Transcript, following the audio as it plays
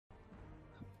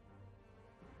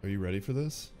Are you ready for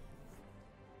this?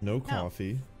 No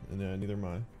coffee, and neither am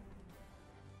I.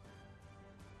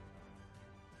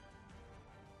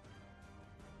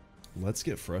 Let's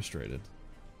get frustrated.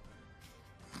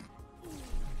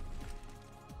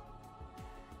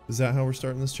 Is that how we're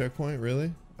starting this checkpoint?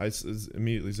 Really? I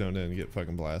immediately zoned in and get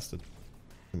fucking blasted.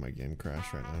 My game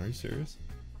crashed right now. Are you serious?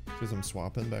 Because I'm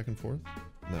swapping back and forth?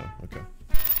 No. Okay.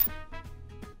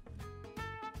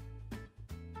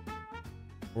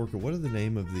 Orca, what are the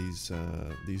name of these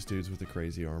dudes with the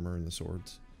crazy armor and the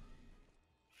swords?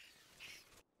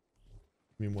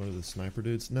 I mean, what are the sniper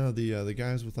dudes? No, the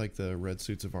guys with like the red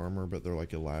suits of armor, but they're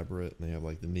like elaborate and they have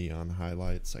like the neon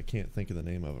highlights. I can't think of the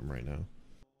name of them right now.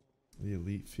 The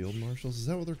elite field marshals, is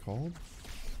that what they're called?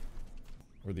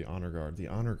 Or the honor guard? The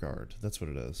honor guard, that's what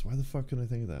it is. Why the fuck couldn't I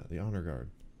think of that? The honor guard.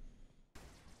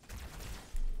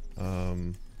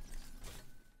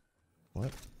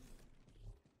 What?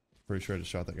 Pretty sure I just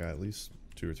shot that guy at least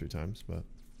 2 or 3 times, but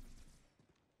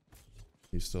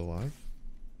he's still alive.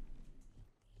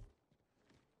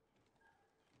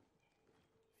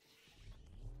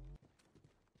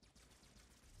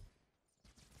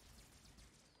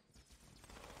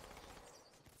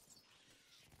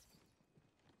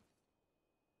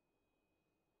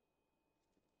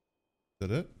 Is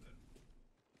that it?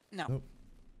 No. Nope.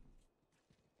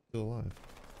 Still alive.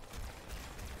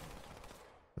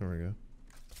 There we go.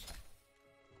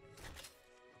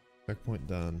 Checkpoint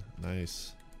done.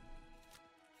 Nice.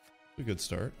 A good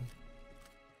start.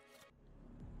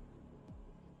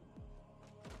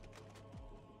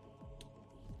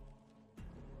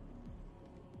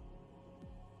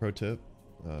 Pro tip,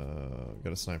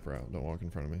 got a sniper out. Don't walk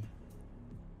in front of me.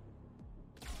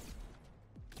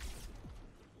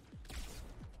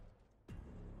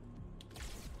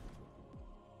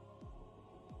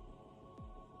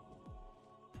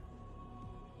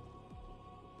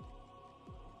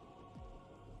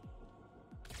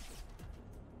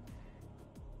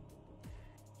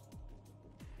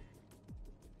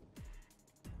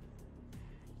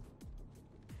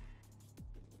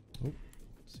 Oh,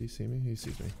 does he see me? He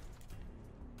sees me.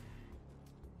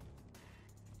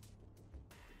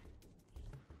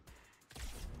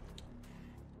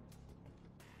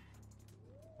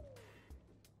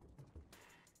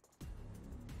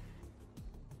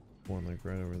 One like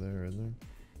right over there, isn't there?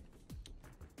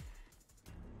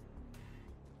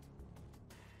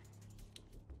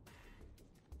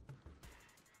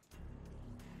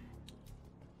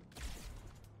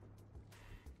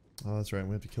 Oh, that's right.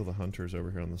 We have to kill the hunters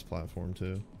over here on this platform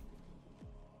too.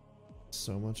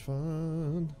 So much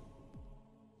fun.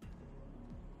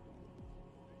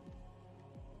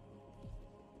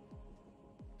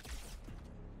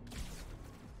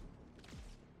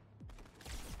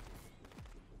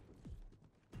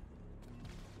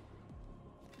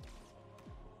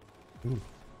 Ooh.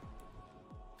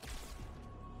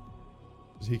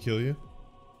 Did he kill you?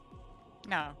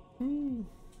 No. Ooh.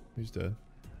 He's dead.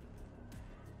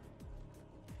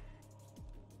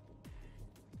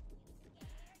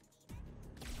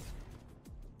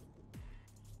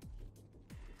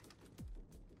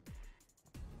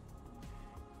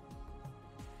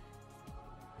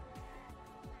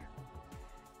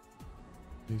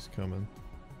 He's coming.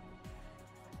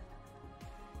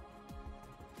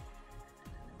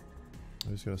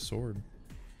 He's got a sword.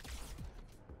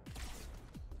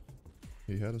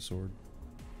 He had a sword.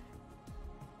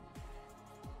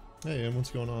 Hey, Em, what's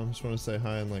going on? Just want to say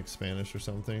hi in like Spanish or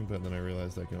something, but then I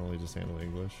realized I can only just handle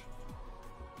English.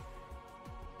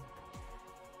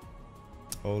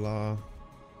 Hola.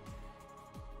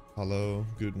 Hello.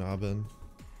 Guten Abend.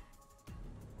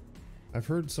 I've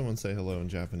heard someone say hello in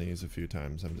Japanese a few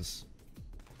times.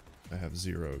 I have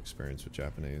zero experience with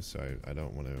Japanese, so I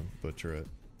don't want to butcher it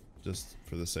just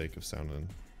for the sake of sounding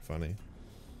funny.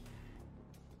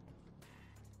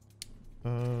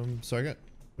 So I got,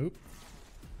 oop.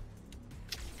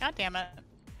 God damn it.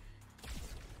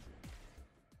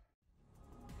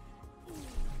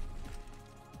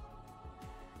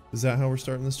 Is that how we're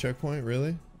starting this checkpoint?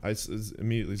 Really? I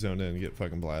immediately zoned in and get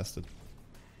fucking blasted.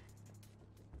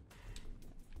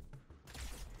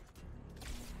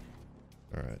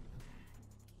 Alright.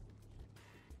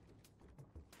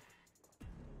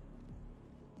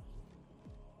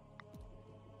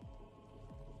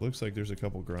 Looks like there's a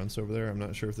couple grunts over there. I'm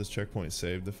not sure if this checkpoint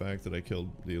saved the fact that I killed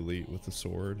the elite with the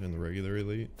sword and the regular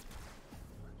elite.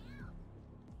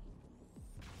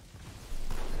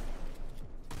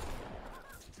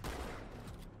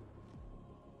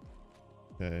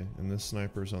 Okay, and this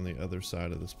sniper's on the other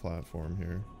side of this platform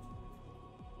here.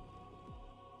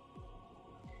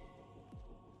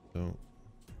 Don't.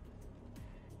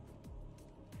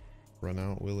 run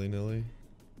out willy-nilly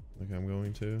like I'm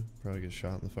going to. Probably get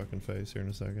shot in the fucking face here in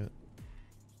a second.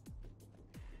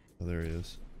 Oh, there he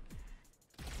is.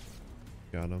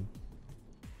 Got him.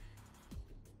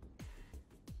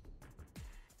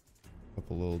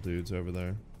 Couple little dudes over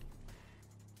there.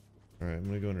 Alright, I'm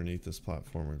gonna go underneath this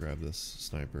platform and grab this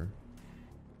sniper.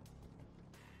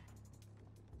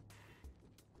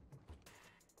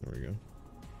 There we go.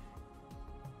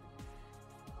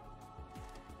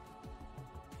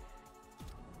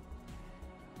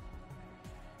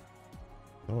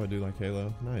 Oh, I do like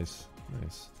Halo. Nice.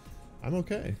 Nice. I'm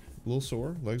okay. A little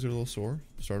sore. Legs are a little sore.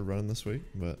 Started running this week,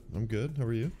 but I'm good. How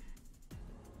are you?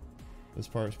 This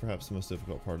part is perhaps the most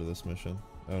difficult part of this mission.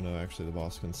 Oh no, actually the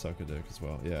boss can suck a dick as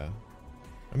well. Yeah.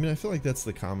 I mean, I feel like that's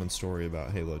the common story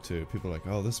about Halo 2. People are like,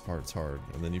 oh, this part's hard.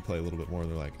 And then you play a little bit more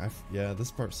and they're like, yeah,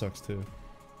 this part sucks too.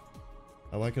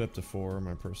 I like it up to 4.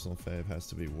 My personal fave has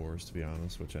to be Wars, to be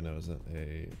honest, which I know isn't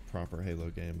a proper Halo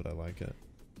game, but I like it.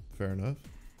 Fair enough.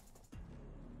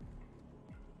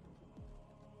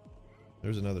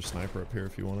 There's another sniper up here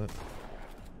if you want it.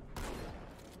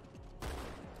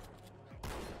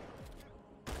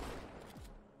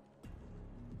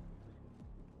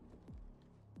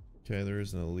 Okay, there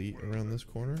is an elite around this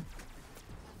corner.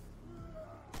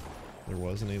 There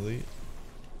was an elite.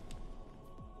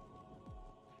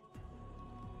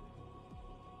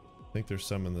 I think there's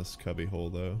some in this cubby hole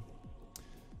though.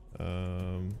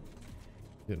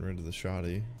 Getting rid of the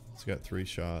shotty. It's got 3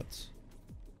 shots.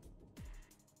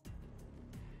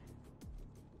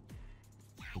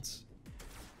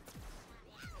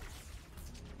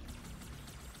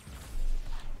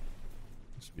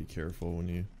 Just be careful when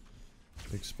you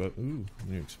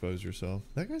expose yourself.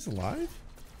 That guy's alive?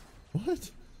 What?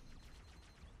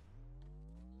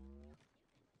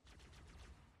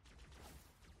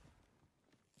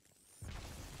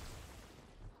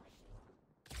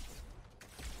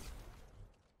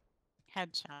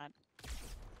 Headshot.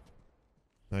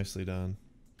 Nicely done.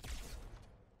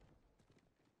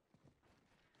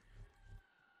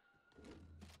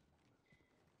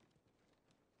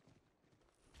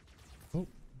 Oh.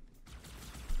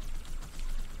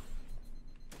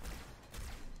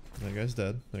 That guy's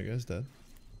dead. That guy's dead.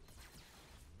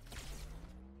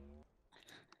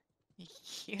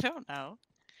 You don't know.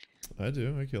 I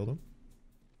do. I killed him.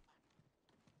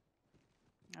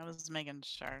 I was making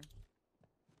sure.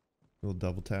 Little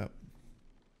double tap.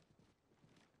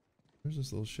 Where's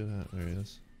this little shit at? There he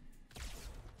is.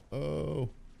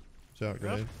 Oh. Shot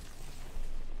grenade.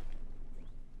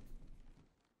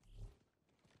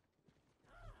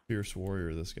 Fierce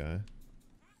warrior, this guy.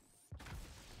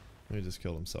 He just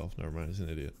killed himself. Never mind, he's an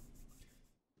idiot.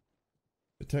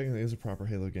 It technically is a proper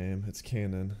Halo game. It's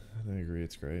canon, and I agree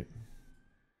it's great.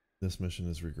 This mission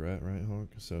is regret, right, Hawk?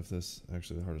 So if this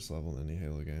actually the hardest level in any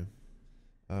Halo game.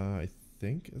 I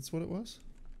think it's what it was.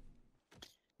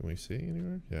 Can we see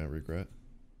anywhere? Yeah, regret.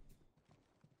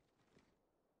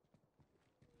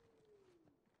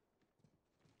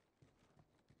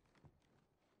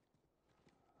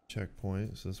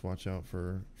 Checkpoint, so let's watch out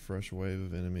for a fresh wave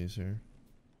of enemies here.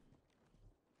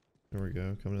 There we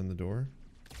go, coming in the door.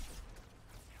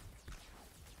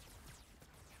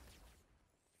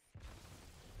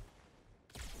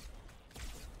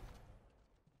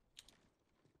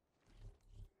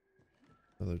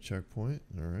 Another checkpoint,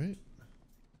 alright.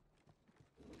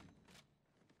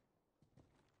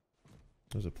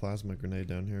 There's a plasma grenade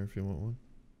down here if you want one.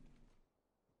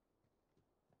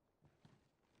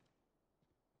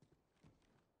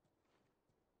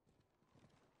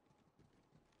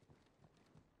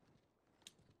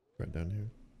 Right down here.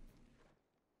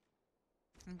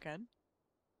 I'm good.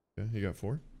 Okay, you got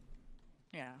 4?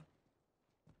 Yeah.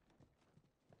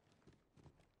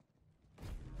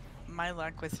 My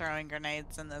luck with throwing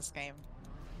grenades in this game.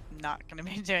 I'm not gonna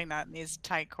be doing that in these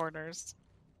tight quarters.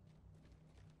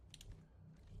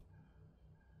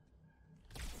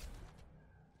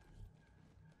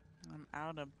 I'm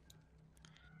out of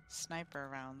sniper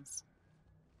rounds.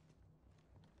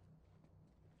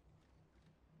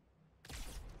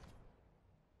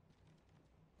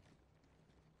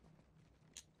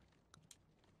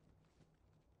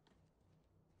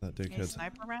 That Any dickhead's.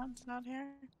 sniper rounds out here?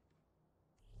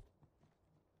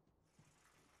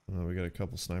 Oh, we got a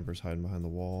couple snipers hiding behind the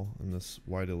wall, and this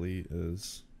white elite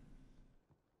is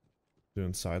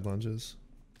doing side lunges.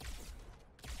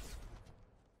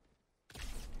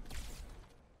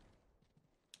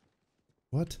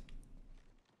 What?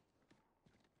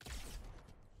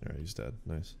 Alright, he's dead.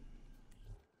 Nice.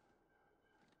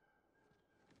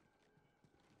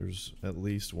 There's at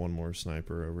least one more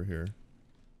sniper over here.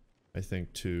 I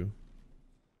think 2.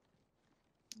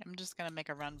 I'm just gonna make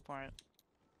a run for it.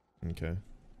 Okay.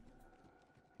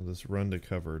 Well, just run to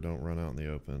cover. Don't run out in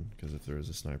the open, because if there is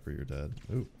a sniper, you're dead.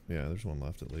 Ooh, yeah, there's one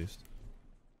left at least.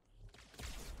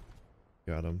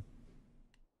 Got him.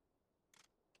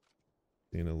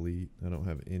 Being elite. I don't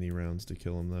have any rounds to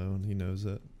kill him though, and he knows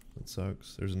it. That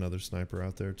sucks. There's another sniper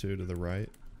out there too, to the right.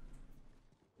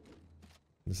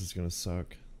 This is gonna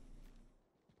suck.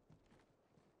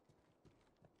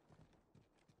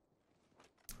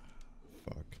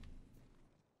 Fuck.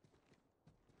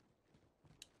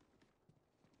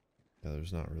 Yeah,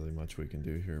 there's not really much we can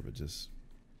do here, but just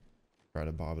try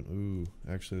to bob it. Ooh,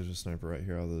 actually there's a sniper right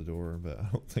here out of the door, but I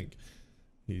don't think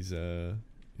he's gonna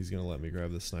let me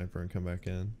grab the sniper and come back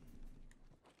in.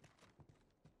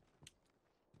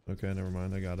 Okay, never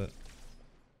mind, I got it.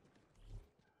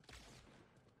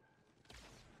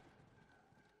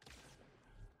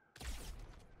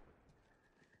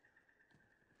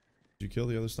 Did you kill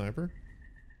the other sniper?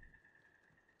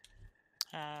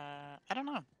 I don't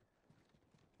know.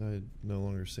 I no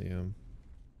longer see him.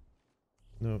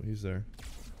 No, he's there.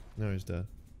 No, he's dead.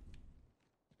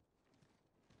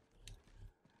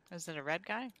 Is it a red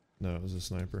guy? No, it was a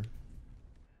sniper.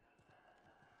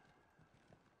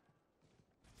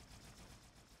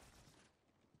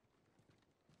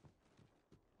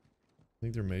 I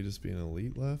think there may just be an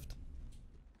elite left.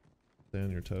 Stay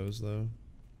on your toes though.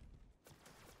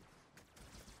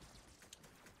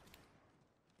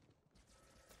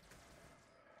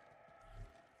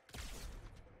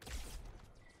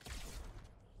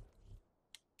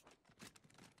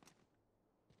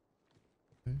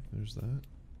 Okay, there's that.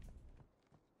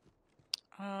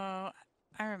 Oh,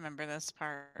 I remember this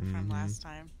part from last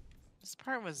time. This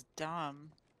part was dumb.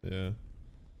 Yeah.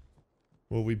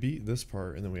 Well, we beat this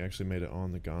part and then we actually made it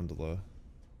on the gondola.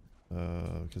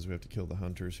 Because we have to kill the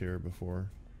hunters here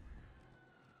before.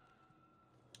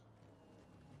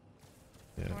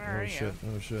 Yeah. Where are Oh shit. you?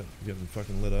 Oh shit. Getting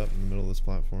fucking lit up in the middle of this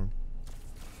platform.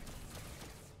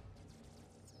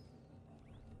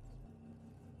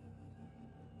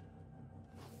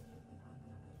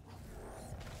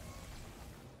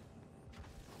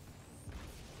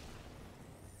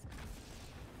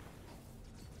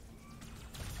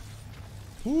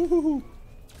 Woohoo!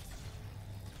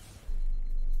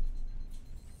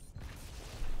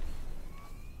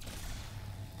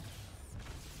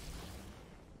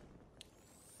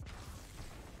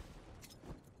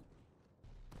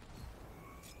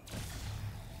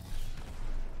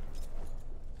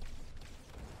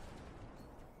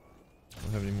 I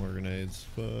don't have any more grenades.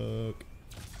 Fuck.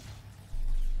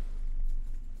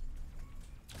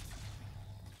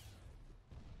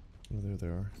 Oh, there they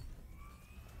are.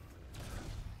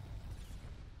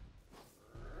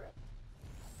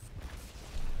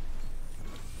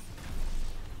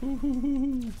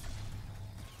 Woohoo!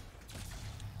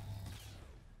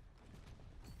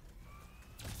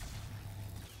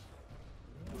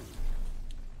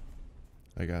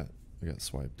 I got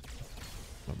swiped.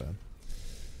 My bad.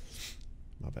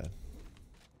 My bad.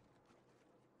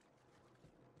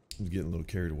 I'm getting a little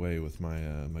carried away with my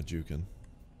my juking.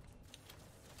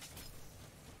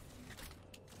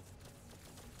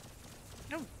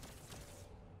 No.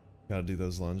 Gotta do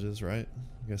those lunges, right?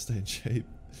 You gotta stay in shape.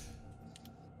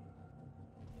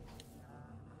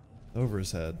 Over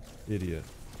his head. Idiot.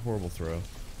 Horrible throw.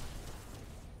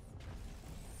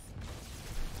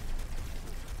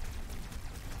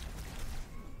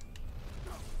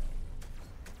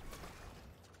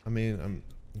 I mean, I'm...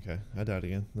 Okay, I died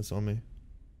again. That's on me.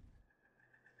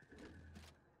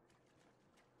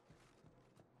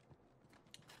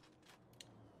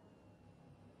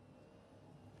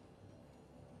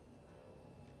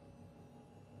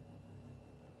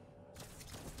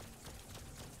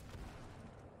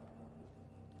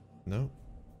 No.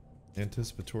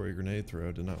 Anticipatory grenade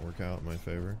throw did not work out in my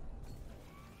favor.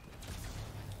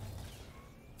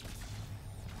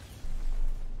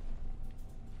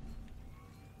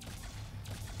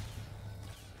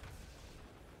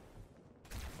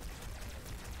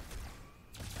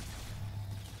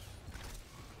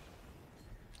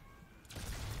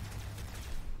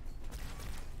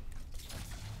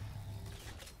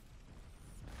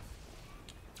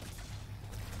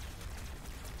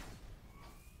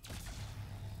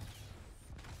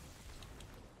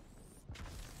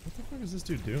 What the fuck is this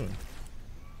dude doing?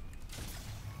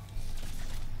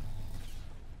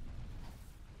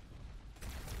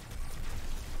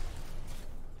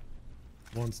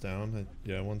 One's down.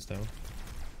 Yeah, one's down.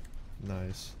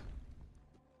 Nice.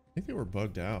 I think they were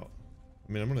bugged out.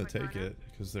 I mean, I'm gonna take it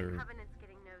because they're...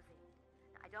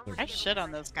 I shit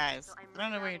on those guys. I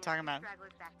don't know what you're talking about.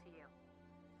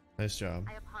 Nice job.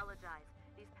 I apologize.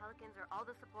 These Pelicans are all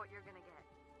the support you're gonna get.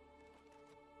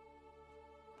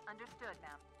 Understood,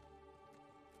 ma'am.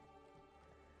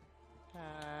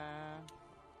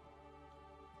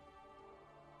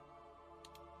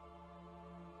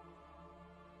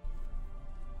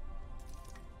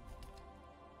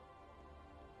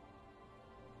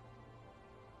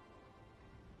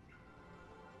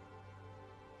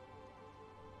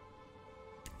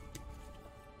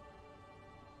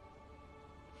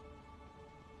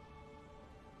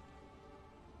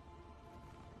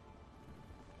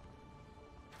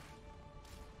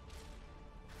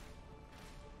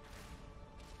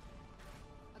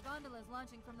 A gondola is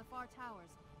launching from the far towers.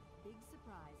 Big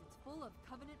surprise, it's full of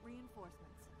Covenant reinforcements.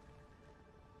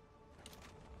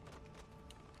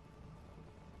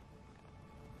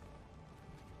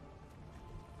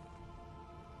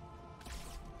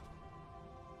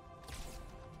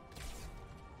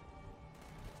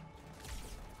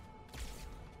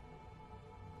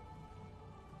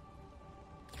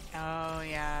 Oh,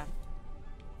 yeah.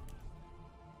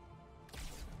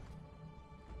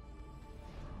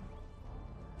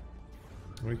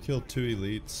 We killed 2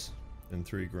 elites and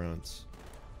 3 grunts.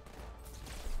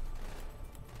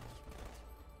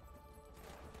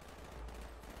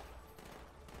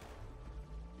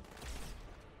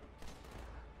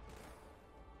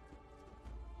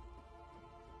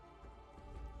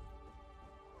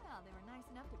 Well, they were nice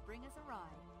enough to bring us a ride.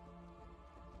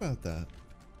 About that.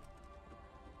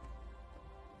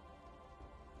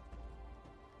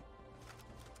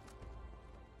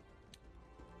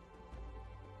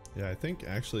 Yeah, I think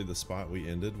actually the spot we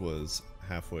ended was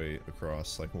halfway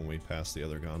across, like when we passed the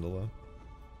other gondola.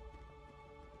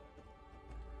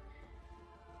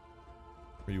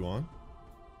 Are you on?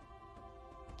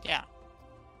 Yeah.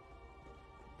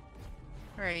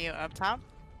 Where are you? Up top?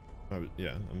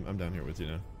 Yeah, I'm down here with you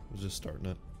now. I was just starting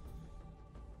it.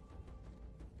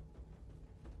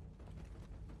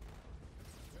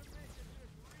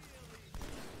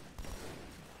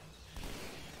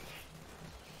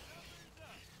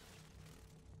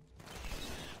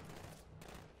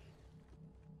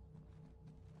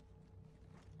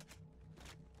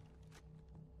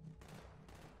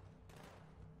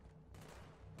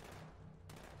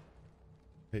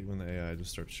 Hate when the AI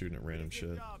just starts shooting at random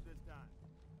shit.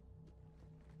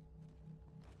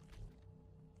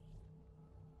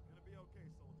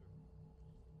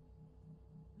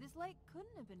 This lake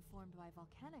couldn't have been formed by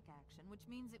volcanic action, which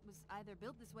means it was either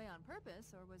built this way on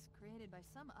purpose or was created by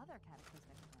some other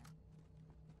cataclysmic event.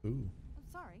 Ooh.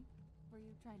 I'm sorry. Were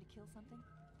you trying to kill something?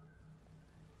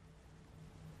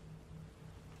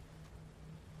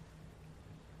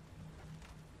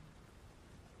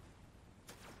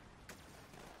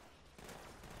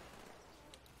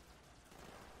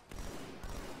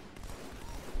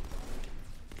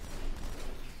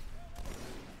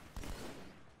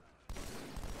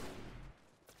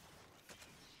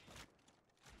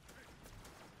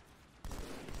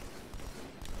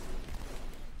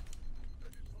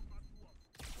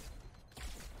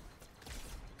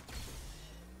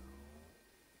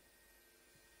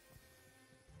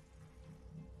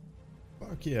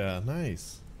 Fuck yeah,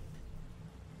 nice.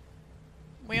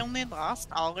 We only lost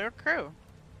all our crew.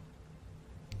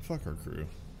 Fuck our crew.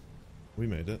 We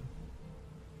made it.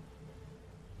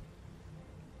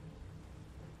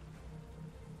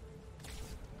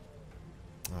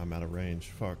 I'm out of range.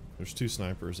 Fuck. There's 2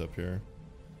 snipers up here.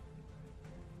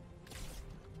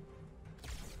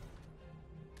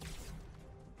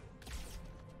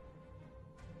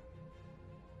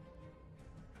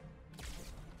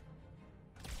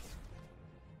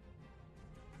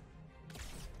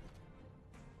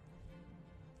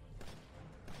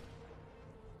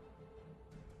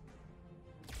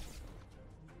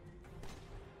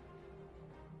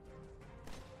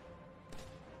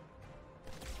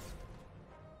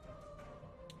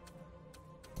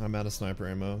 I'm out of sniper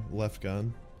ammo. Left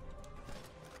gun.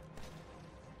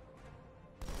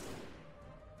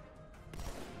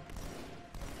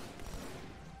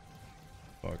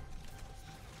 Fuck.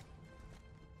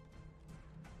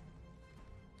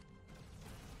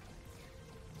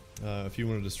 If you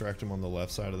want to distract him on the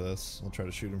left side of this, I'll try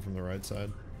to shoot him from the right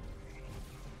side.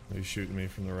 He's shooting me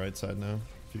from the right side now.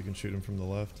 If you can shoot him from the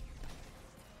left.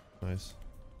 Nice.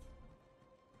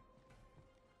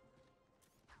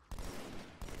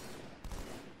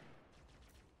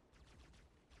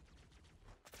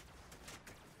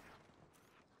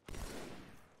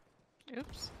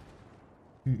 Oops.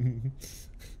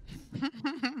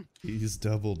 He's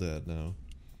double dead now.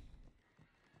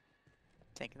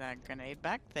 Take that grenade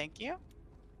back, thank you.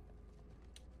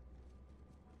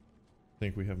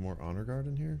 Think we have more honor guard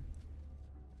in here?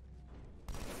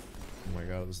 Oh my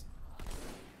god,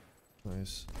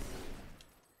 Nice.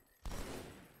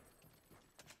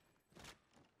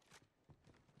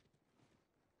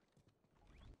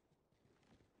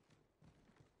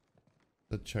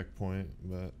 The checkpoint,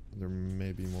 but there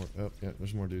may be more. Oh, yeah,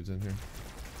 there's more dudes in here.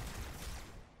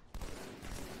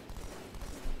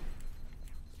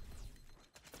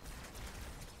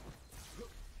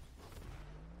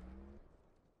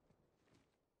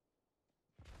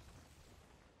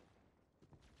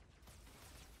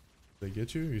 They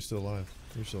get you? Or are you still alive?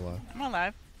 You're still alive. I'm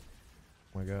alive.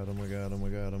 Oh my god, oh my god, oh my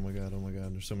god, oh my god, oh my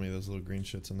god. There's so many of those little green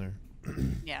shits in there.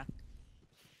 Yeah.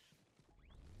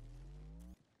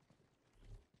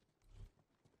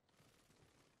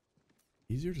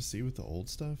 Easier to see with the old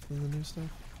stuff than the new stuff?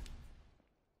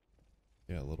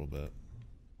 Yeah, a little bit.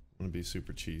 I'm gonna be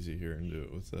super cheesy here and do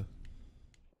it with the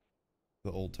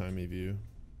old-timey view.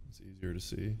 It's easier to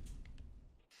see.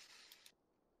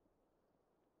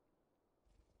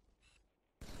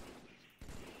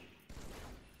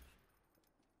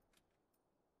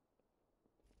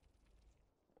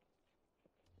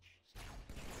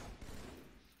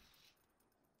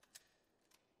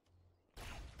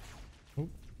 Oh.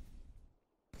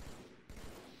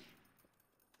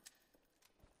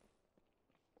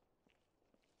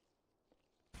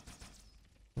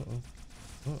 Uh-oh.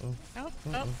 Uh-oh. Up,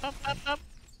 Uh-oh. up, up, up, up.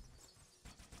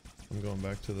 I'm going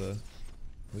back to the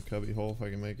cubby hole if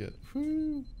I can make it.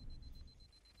 Whoo!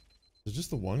 Is it just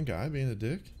the one guy being a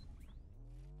dick?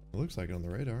 It looks like it on the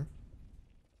radar.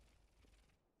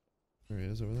 There he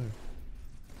is over there.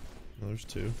 No, there's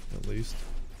two, at least.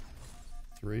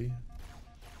 Three.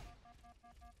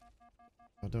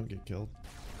 Oh, don't get killed.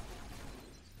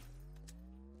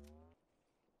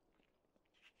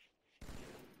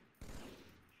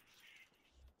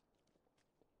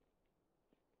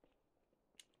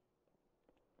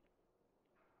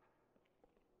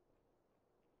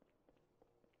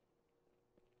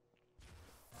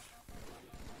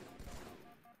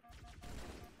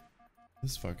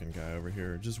 This fucking guy over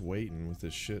here just waiting with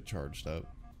his shit charged up.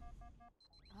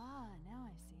 Ah, now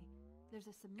I see. There's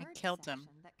a submerged killed him.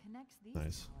 section that connects these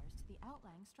Nice. towers to the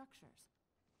outlying structures.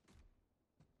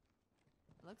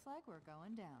 Looks like we're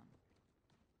going down.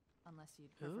 Unless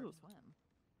you'd prefer Ooh. to swim.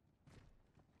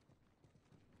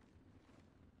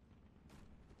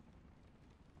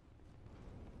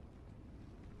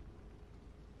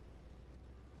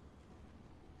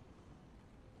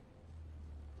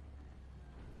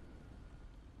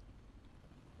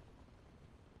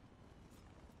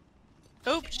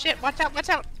 Oh shit! Watch out! Watch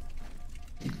out!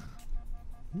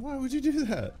 Why would you do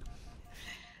that?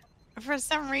 For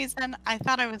some reason, I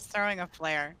thought I was throwing a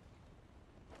flare.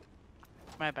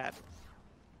 My bad.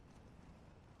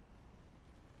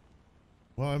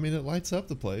 Well, I mean, it lights up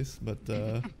the place, but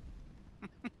Glad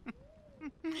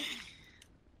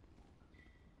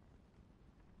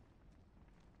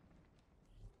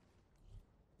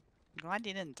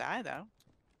you didn't die though.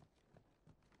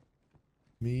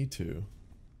 me too.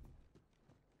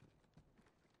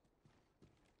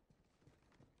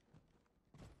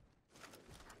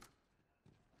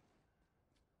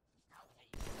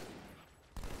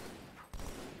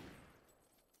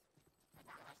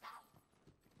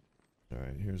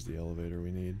 Alright, here's the elevator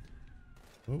we need.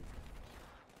 Oh.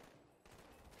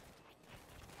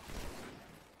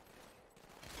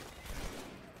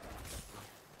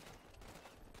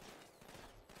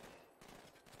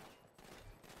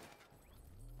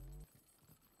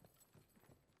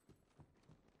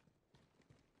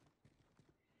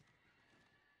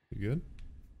 You good?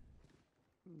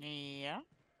 Yeah.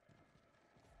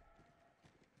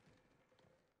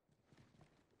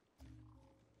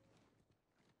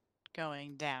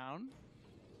 Going down.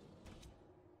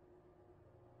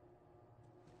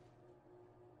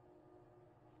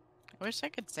 I wish I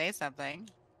could say something.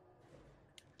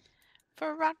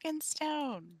 For Rock and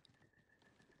Stone.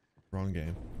 Wrong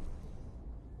game.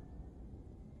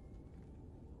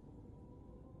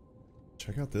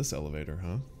 Check out this elevator,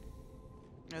 huh?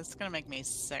 This is gonna make me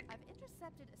sick. I've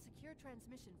intercepted a secure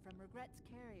transmission from Regret's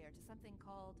carrier to something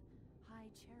called High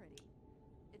Charity.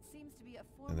 It seems to be a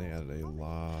form And they added a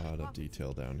lot of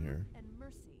detail down here. And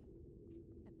mercy.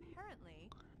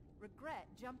 Apparently, Regret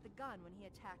jumped the gun when he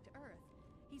attacked Earth.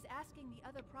 He's asking the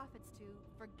other prophets to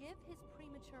forgive his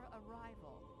premature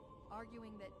arrival,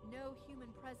 arguing that no human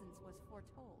presence was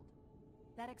foretold.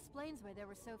 That explains why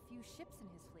there were so few ships in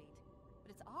his fleet.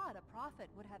 But it's odd a prophet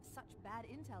would have such bad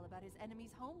intel about his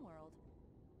enemy's homeworld.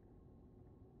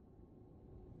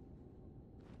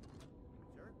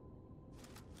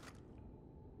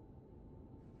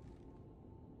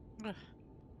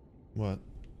 What?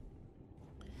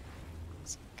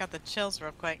 Got the chills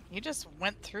real quick. You just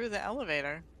went through the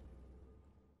elevator.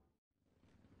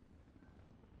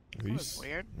 Are That you, was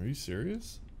weird. are you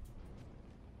serious?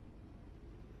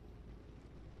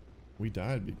 We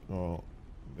died. Oh,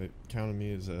 it counted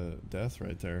me as a death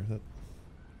right there.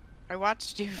 I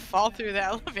watched you fall through the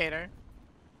elevator.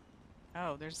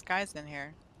 Oh, there's guys in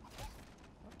here.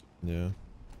 Yeah.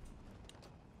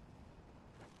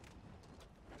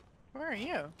 Where are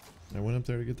you? I went up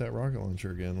there to get that rocket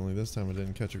launcher again, only this time I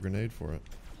didn't catch a grenade for it.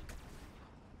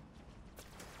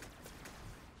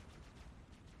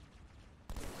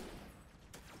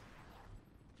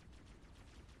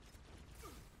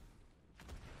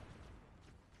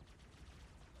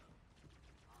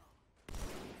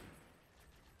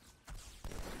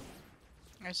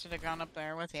 I should have gone up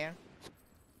there with you.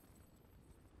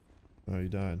 Oh, you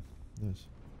died. Nice.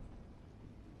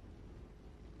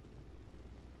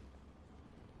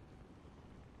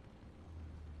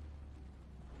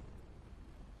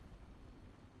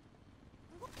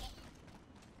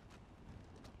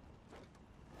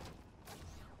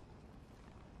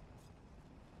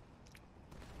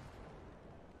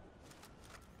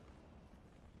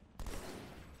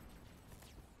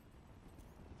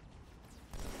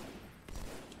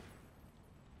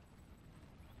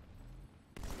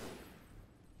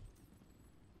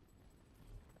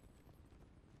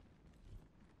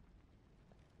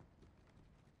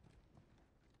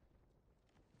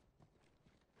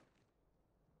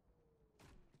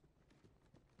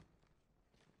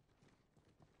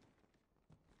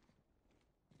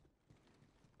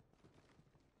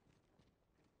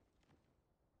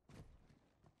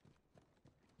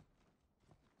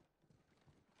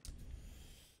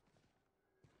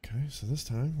 Okay, so this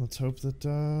time, let's hope that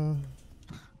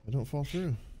I don't fall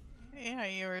through. Yeah,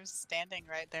 you were standing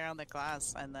right there on the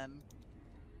glass and then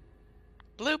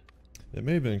bloop. It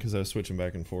may have been because I was switching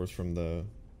back and forth from the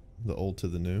old to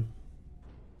the new.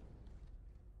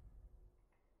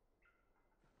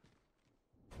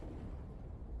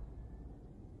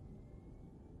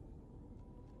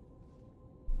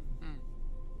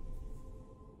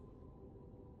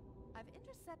 I've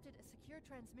intercepted a secure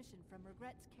transmission from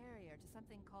Regret's carrier to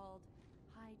something called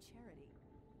High Charity.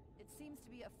 It seems to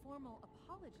be a formal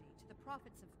apology to the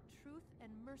prophets of truth and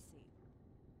mercy.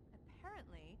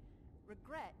 Apparently,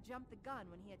 Regret jumped the gun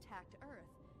when he attacked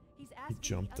Earth. He's asking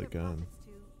jumped the the other gun. prophets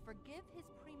to forgive his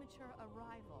premature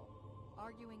arrival,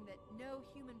 arguing that no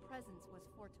human presence was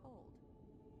foretold.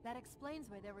 That explains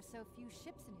why there were so few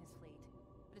ships in his fleet.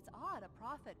 But it's odd a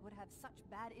prophet would have such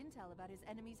bad intel about his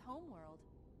enemy's homeworld.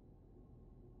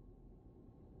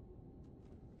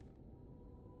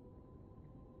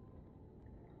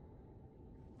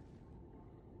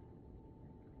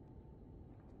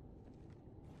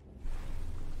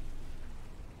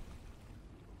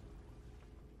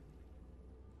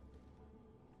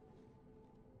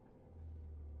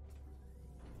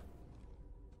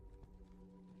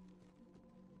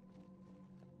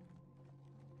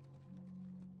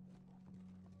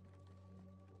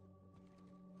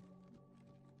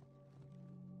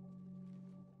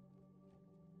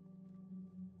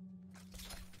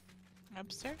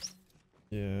 Upstairs?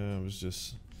 Yeah, I was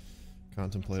just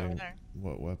contemplating there?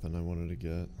 what weapon I wanted to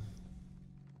get.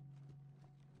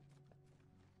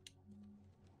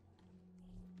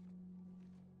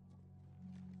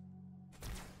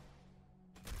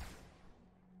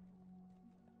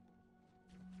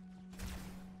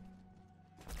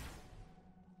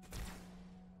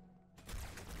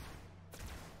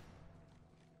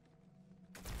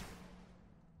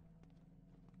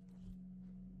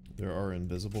 There are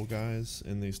invisible guys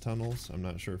in these tunnels. I'm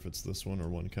not sure if it's this one or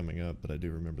one coming up, but I do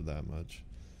remember that much.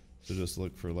 So just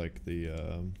look for like the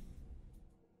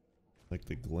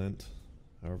glint,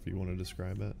 however you want to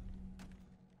describe it.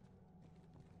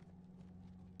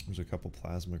 There's a couple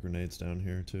plasma grenades down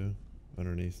here too,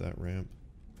 underneath that ramp.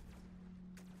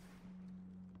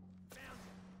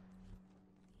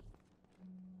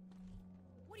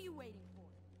 What are you waiting for?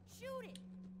 Shoot it!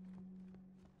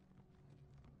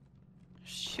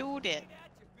 Shoot it.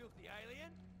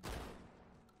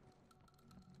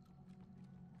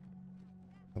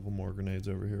 Couple more grenades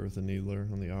over here with the needler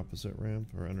on the opposite ramp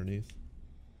or underneath.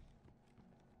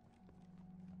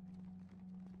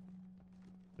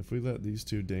 If we let these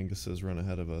two dinguses run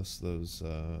ahead of us, those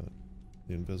the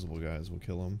invisible guys will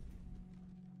kill them.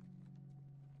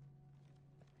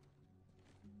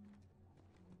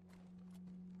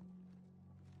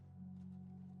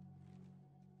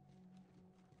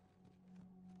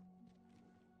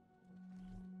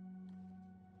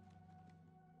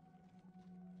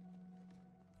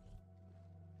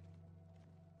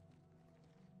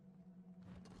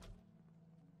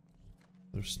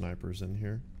 There's snipers in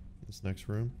here, this next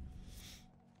room.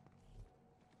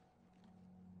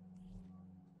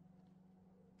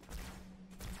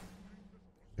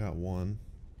 Got one.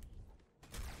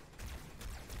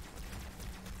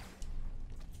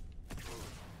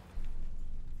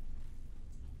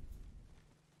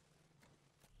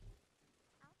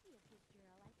 I'll be a good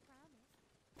girl, I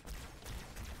promise.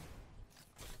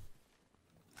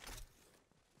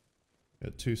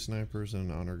 Got two snipers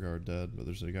and an honor guard dead, but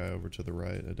there's a guy over to the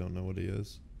right. I don't know what he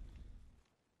is.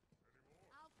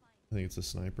 I think it's a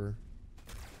sniper.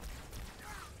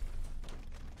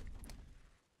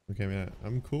 Okay, man,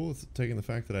 I'm cool with taking the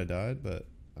fact that I died, but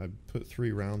I put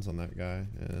 3 rounds on that guy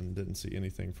and didn't see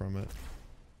anything from it.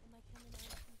 Am I coming out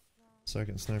too strong?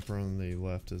 Second sniper on the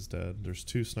left is dead. There's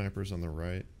 2 snipers on the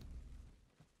right.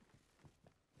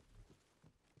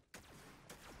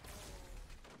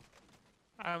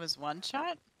 I was one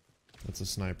shot. That's a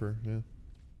sniper, yeah.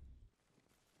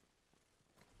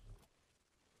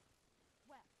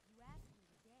 Well, you asked me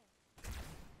today.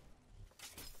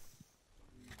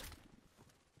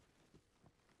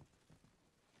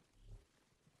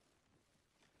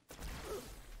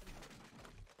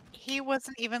 He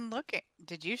wasn't even looking.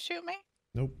 Did you shoot me?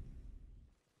 Nope.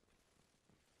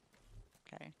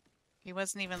 Okay. He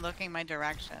wasn't even looking my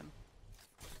direction.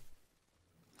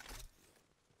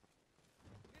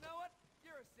 You know what?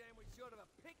 You're a sandwich short of a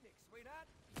picnic, sweetheart.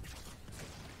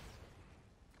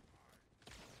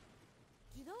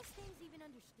 Do those things even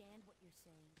understand what you're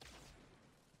saying?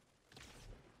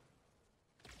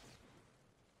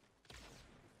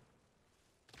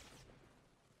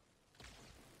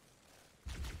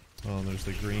 Oh, and there's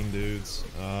the green dudes.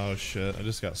 Oh shit, I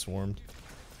just got swarmed.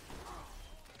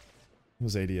 It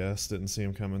was ADS, didn't see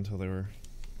him coming until they were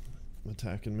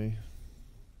attacking me.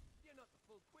 You're not the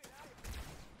full quid, are you?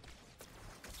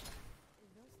 Do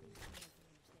those things even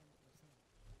understand what you're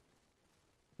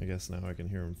saying? I guess now I can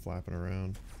hear him flapping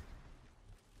around.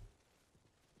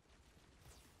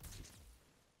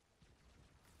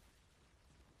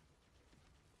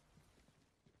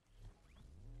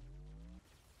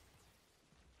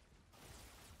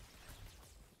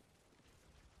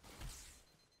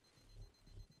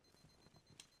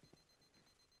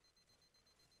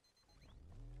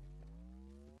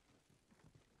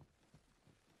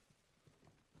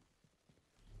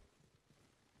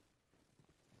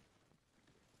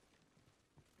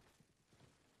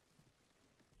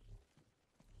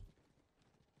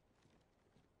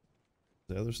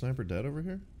 The other sniper dead over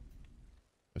here?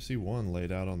 I see one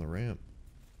laid out on the ramp.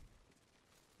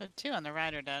 The 2 on the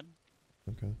right are dead.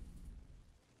 Okay.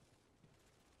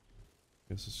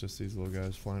 Guess it's just these little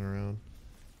guys flying around.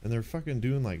 And they're fucking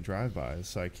doing like drive-bys,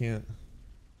 so I can't...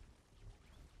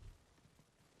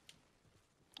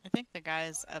 I think the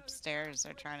guys upstairs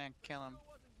are trying to kill him.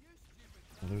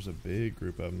 Well, there's a big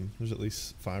group of them. There's at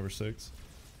least 5 or 6.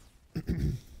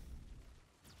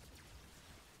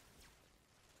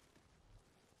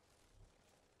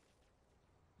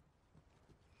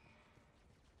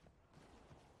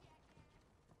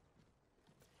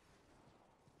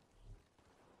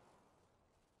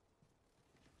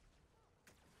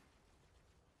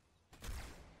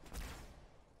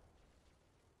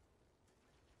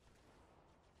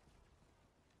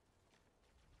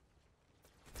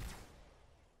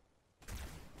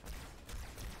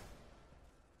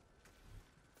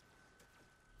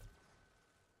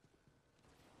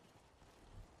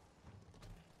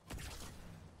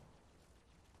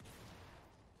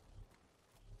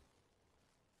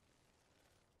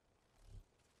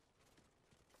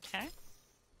 Okay.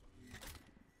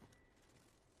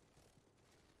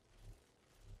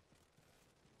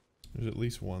 There's at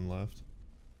least one left.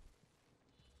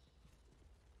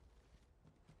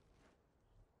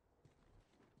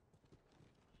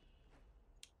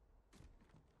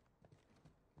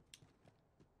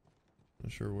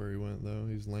 Not sure where he went though.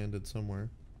 He's landed somewhere.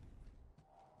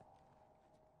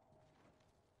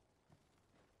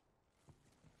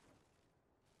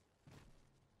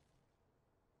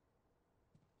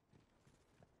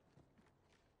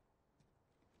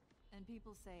 And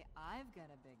people say I've got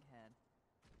a big head.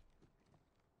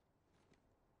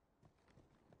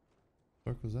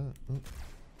 Fuck was that? Oh.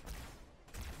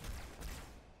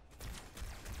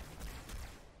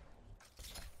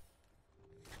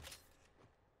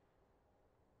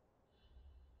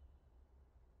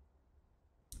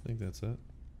 I think that's it.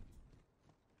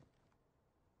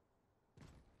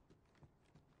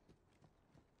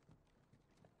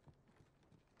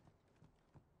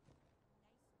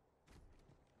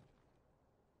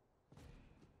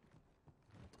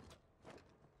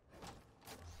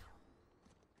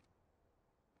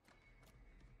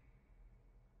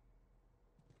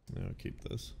 Yeah, I'll keep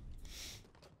this.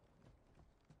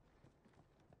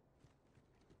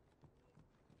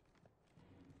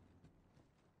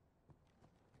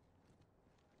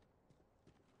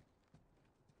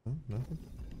 Oh, nothing.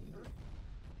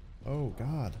 Oh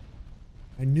God.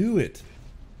 I knew it.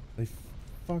 They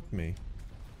fucked me.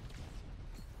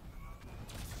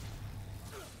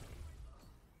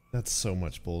 That's so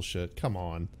much bullshit. Come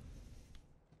on.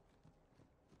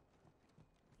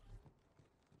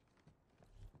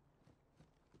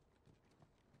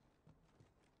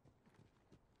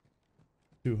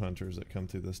 Two hunters that come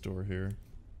through this door here.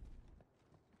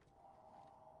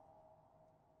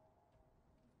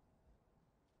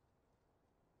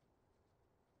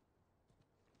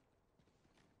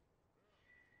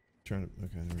 Trying to,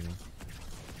 okay, there we go.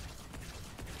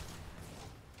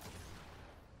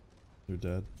 They're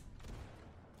dead.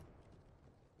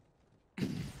 The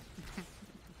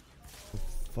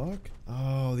fuck?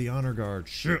 Oh, the honor guard.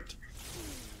 Shit.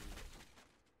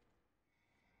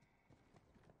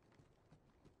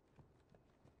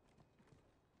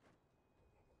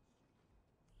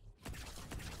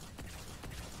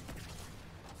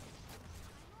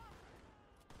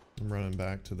 I'm running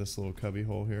back to this little cubby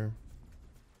hole here.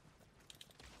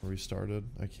 Where we started.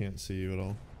 I can't see you at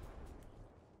all.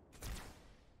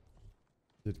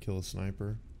 Did kill a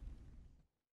sniper.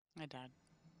 I died.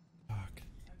 Fuck.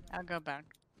 I'll go back.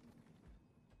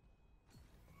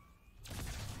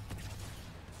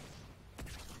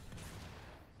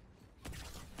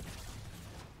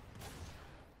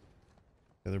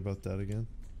 Yeah, they're both dead again.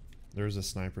 There's a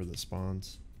sniper that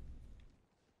spawns.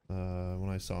 When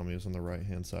I saw him, he was on the right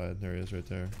hand side. There he is right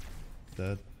there.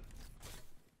 Dead.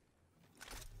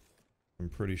 I'm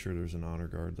pretty sure there's an honor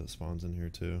guard that spawns in here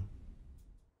too.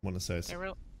 Want to say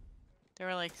There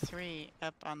were like 3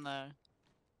 up on that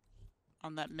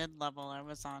mid level I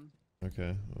was on.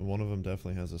 okay. One of them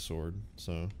definitely has a sword,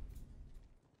 so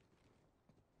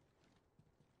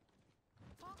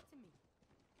Talk to me.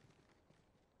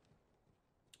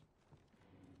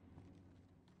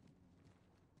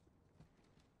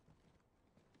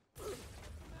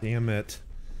 damn it.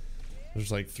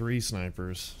 There's like 3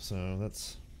 snipers, so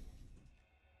that's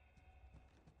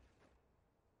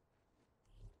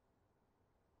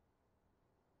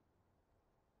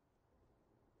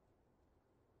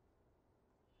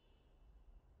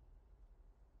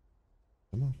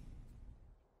come on.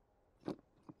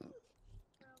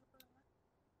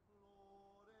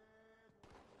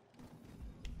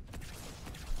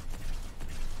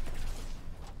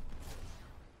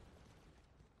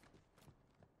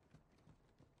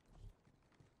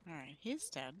 Alright, he's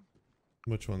dead.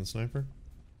 Which one, the sniper?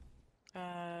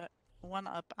 One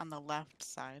up on the left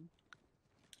side.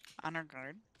 Honor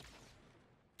guard,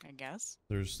 I guess.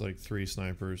 There's like 3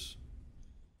 snipers.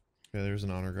 Okay, there's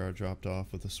an honor guard dropped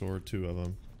off with a sword, 2 of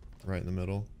them, right in the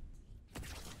middle.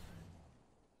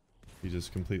 He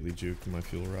just completely juked my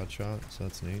fuel rod shot, so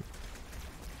that's neat.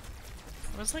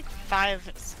 It was like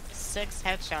 5, 6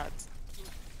 headshots.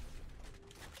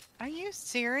 Are you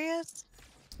serious?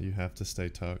 You have to stay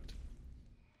tucked.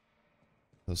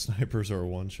 Those snipers are a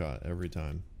one shot every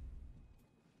time.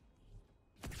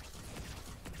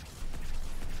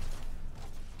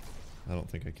 I don't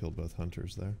think I killed both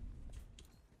hunters there.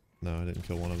 No, I didn't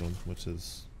kill one of them, which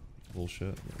is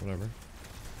bullshit, but whatever.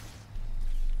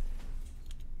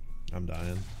 I'm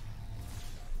dying.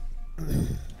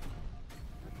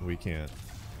 We can't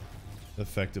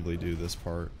effectively do this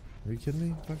part. Are you kidding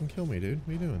me? Fucking kill me, dude. What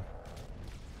are you doing?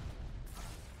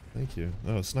 Thank you.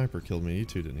 Oh, a sniper killed me. You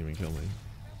two didn't even kill me.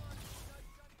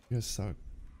 You guys suck.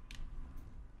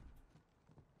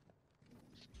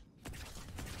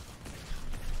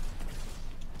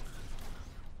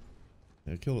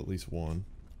 Yeah, I killed at least one.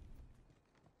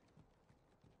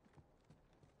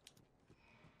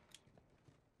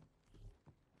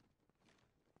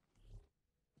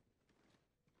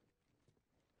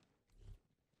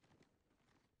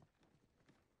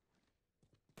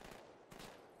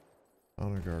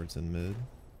 Honor guard's in mid.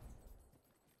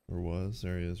 Or was.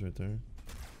 There he is right there.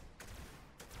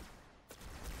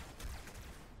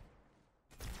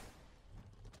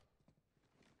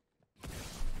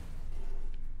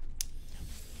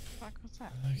 Fuck was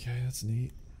that? Okay, that's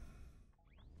neat.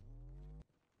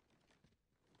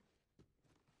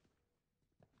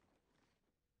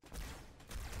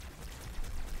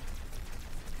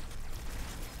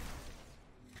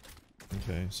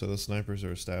 Okay, so the snipers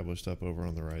are established up over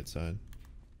on the right side.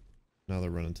 Now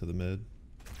they're running to the mid.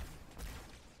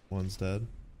 One's dead.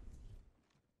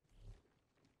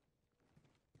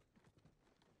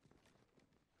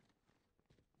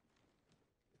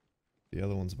 The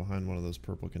other one's behind one of those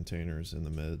purple containers in the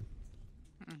mid.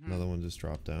 Another one just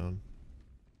dropped down.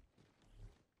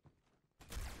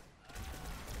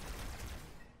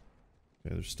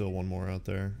 Okay, there's still one more out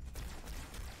there.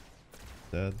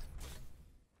 Dead.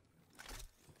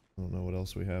 I don't know what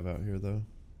else we have out here though.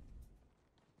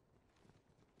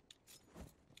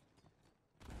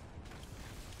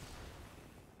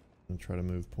 I'm gonna try to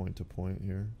move point to point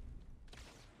here.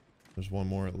 There's one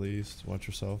more at least. Watch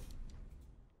yourself.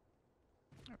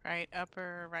 Right,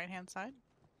 upper right hand side.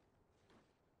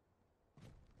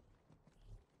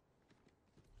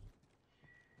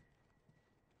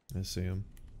 I see him.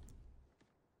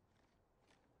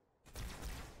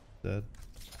 Dead.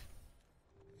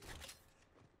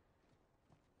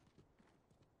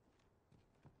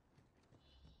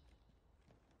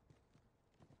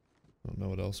 Don't know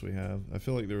what else we have. I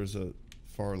feel like there was a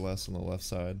far less on the left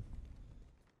side.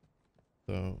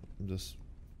 So I'm just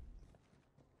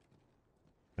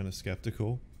kind of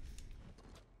skeptical.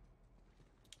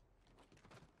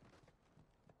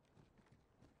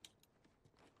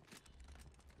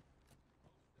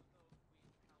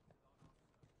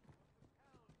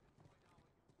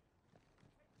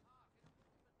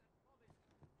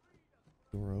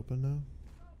 Door open now?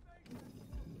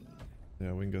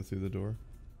 Yeah, we can go through the door.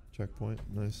 Checkpoint,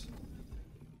 nice.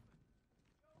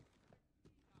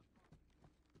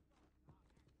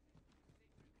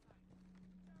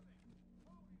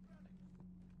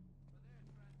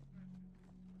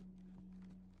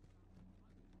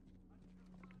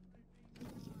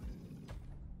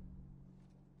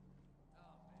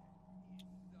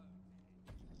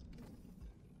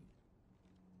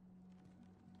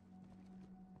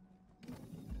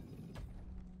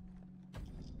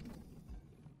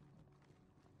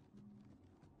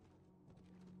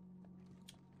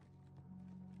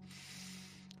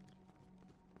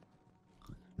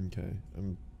 Okay,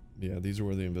 yeah, these are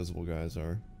where the invisible guys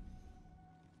are.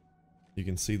 You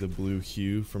can see the blue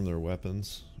hue from their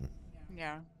weapons.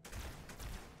 Yeah.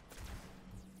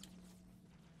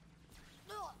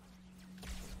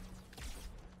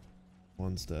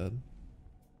 One's dead.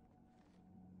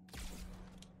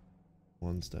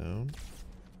 One's down.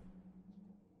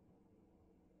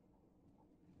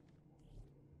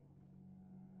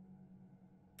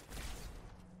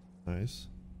 Nice.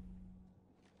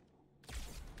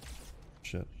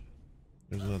 Shit.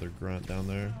 There's another grunt down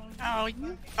there. Oh,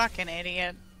 you fucking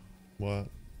idiot. What?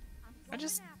 I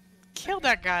just killed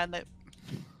that guy that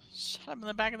shot him in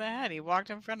the back of the head. He walked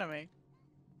in front of me.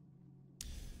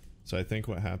 So I think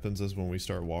what happens is when we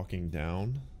start walking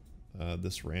down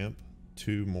this ramp,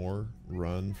 two more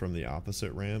run from the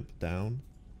opposite ramp down.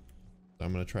 So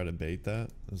I'm going to try to bait that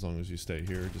as long as you stay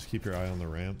here. Just keep your eye on the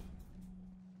ramp.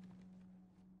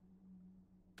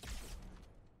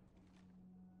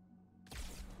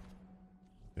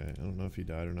 Okay, I don't know if he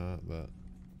died or not, but...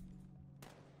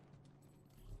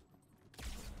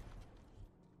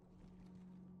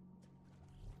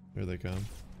 Here they come.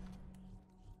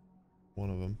 One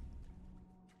of them.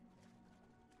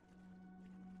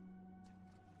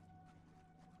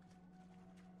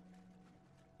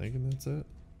 Thinking that's it?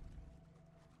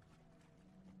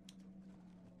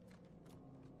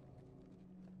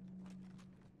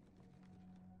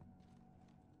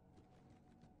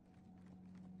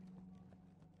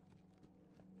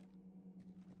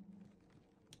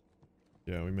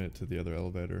 Yeah, we made it to the other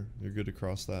elevator. You're good to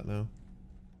cross that now?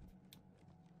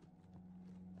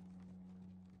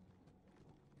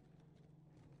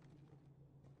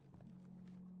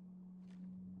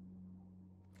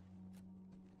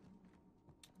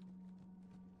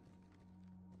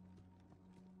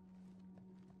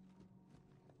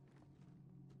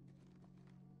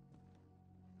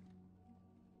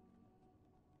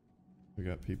 We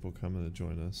got people coming to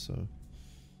join us, so...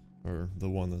 Or the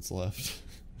one that's left.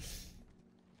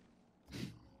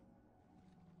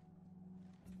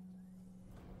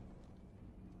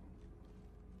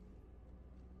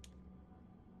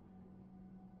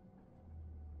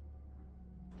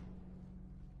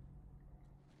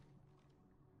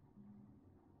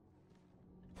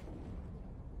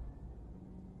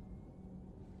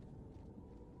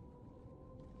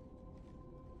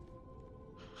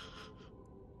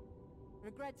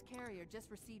 Regret's carrier just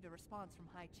received a response from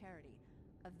High Charity.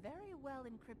 A very well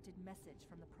encrypted message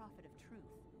from the Prophet of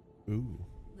Truth. Ooh.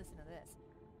 Listen to this.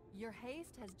 Your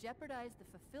haste has jeopardized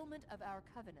the fulfillment of our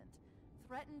covenant,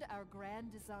 threatened our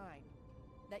grand design.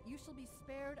 That you shall be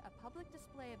spared a public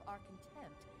display of our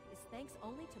contempt is thanks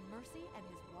only to Mercy and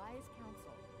his wise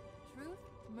counsel. Truth,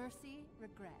 Mercy,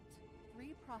 Regret.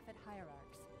 3 prophet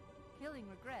hierarchs. Killing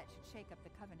Regret should shake up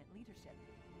the covenant leadership.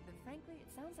 But frankly,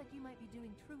 it sounds like you might be doing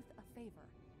Truth a favor.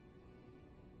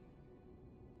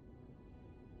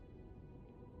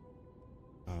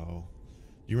 Oh.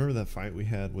 You remember that fight we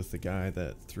had with the guy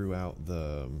that threw out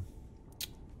the...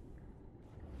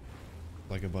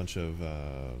 like a bunch of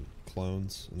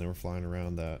clones and they were flying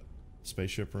around that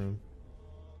spaceship room?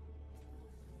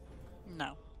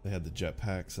 No. They had the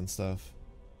jetpacks and stuff.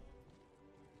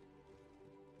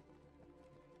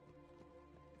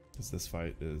 Because this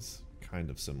fight is kind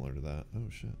of similar to that. Oh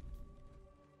shit.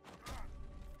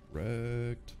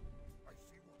 Wrecked.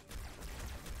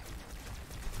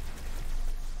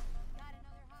 Got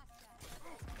another hostile.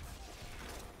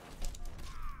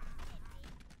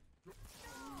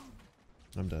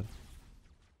 I'm dead.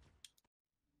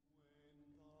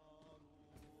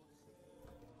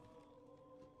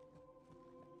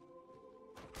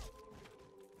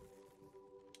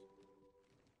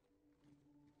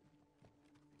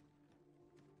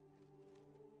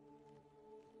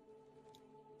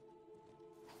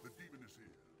 The demon is here.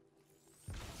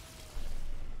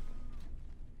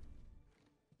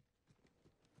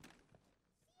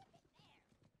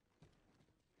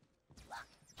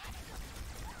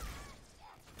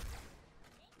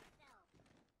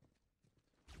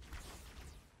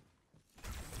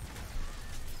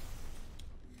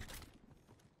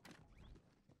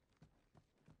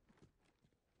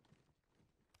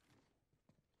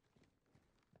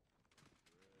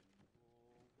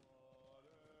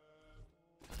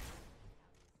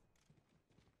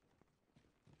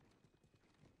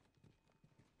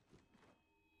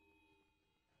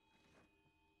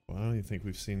 Well, I don't even think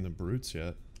we've seen the brutes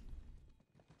yet.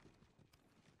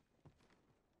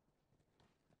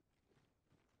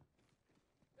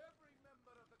 Every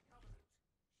member of the Covenant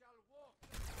shall walk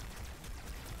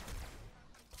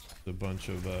A bunch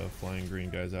of flying green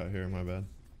guys out here, my bad.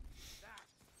 that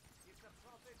is the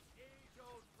prophet's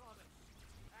age-old promise,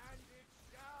 and it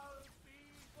shall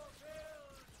be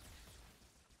fulfilled.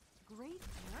 Great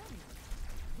journey.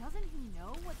 Doesn't he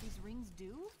know what these rings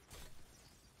do?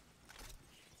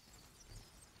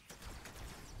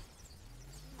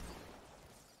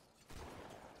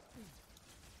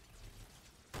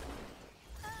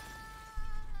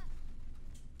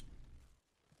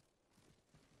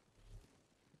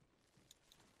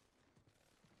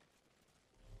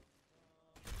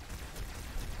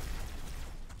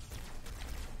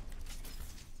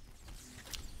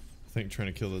 I think trying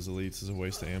to kill those elites is a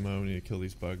waste of ammo. We need to kill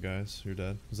these bug guys. You're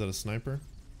dead. Is that a sniper?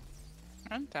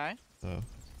 I didn't die. Oh.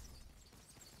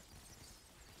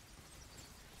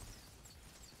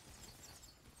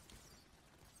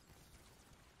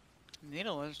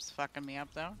 Needle is just fucking me up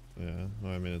though. Yeah.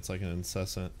 Well, I mean, it's like an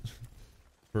incessant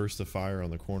burst of fire on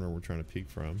the corner we're trying to peek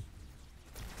from.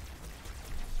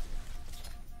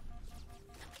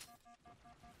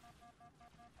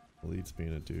 Elite's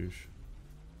being a douche.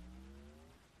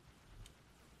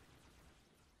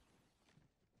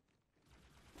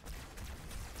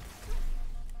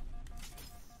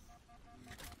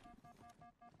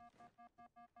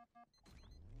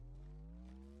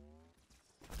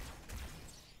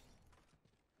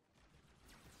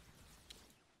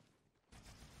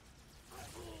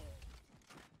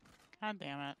 God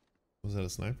damn it. Was that a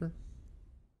sniper?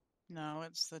 No,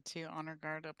 it's the 2 honor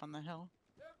guard up on the hill.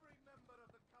 Every member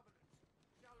of the Covenant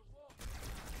shall walk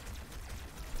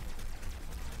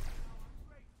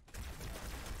great.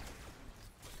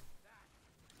 That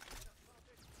is the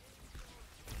prophet's age-old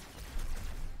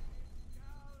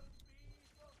shall be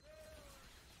fulfilled.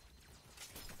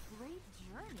 Great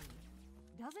journey.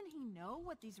 Doesn't he know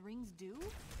what these rings do?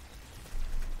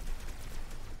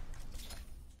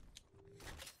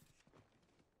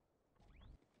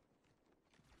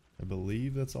 I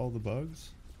believe that's all the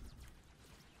bugs.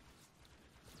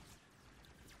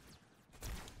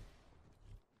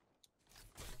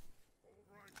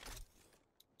 All right.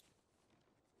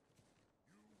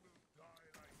 You will die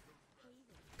like your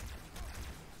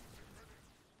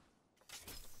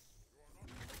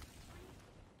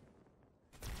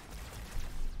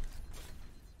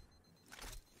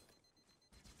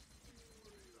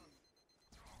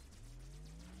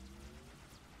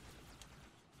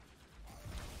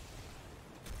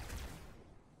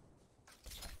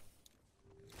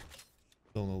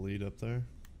Still in the lead up there.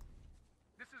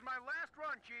 This is my last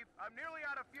run, Chief. I'm nearly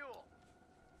out of fuel.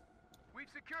 We've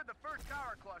secured the first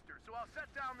tower cluster, so I'll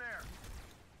set down there.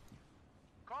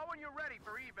 Call when you're ready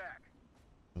for evac.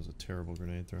 That was a terrible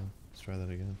grenade throw. Let's try that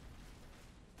again.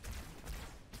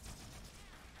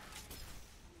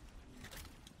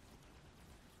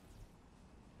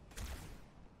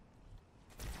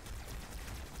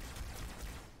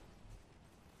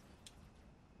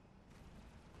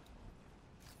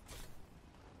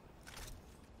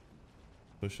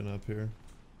 Pushing up here.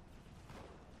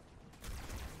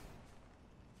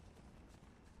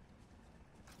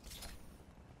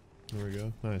 There we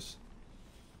go. Nice.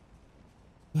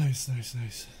 Nice, nice,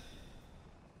 nice.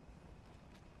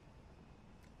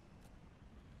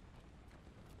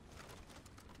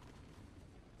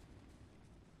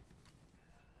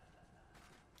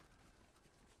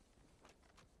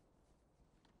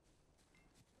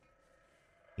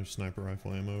 There's sniper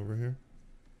rifle ammo over here.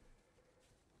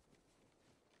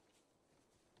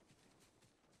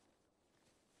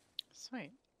 Sweet.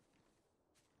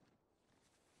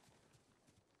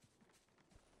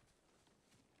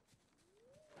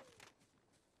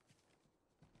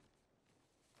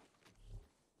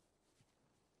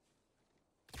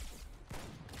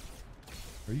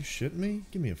 Are you shitting me?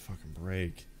 Give me a fucking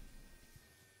break.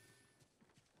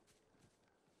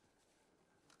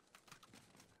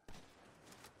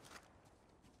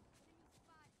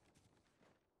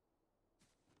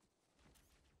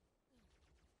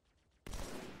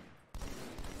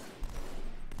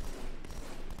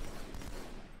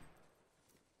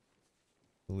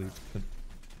 Elite.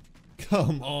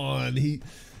 Come on, he.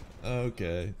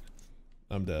 Okay,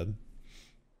 I'm dead.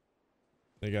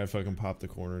 That guy fucking popped the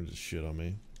corner and just shit on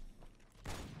me.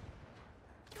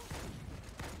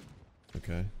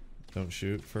 Okay, don't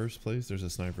shoot first, please. There's a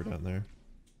sniper down there.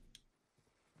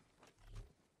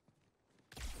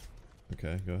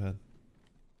 Okay, go ahead.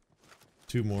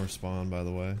 2 more spawn, by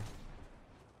the way.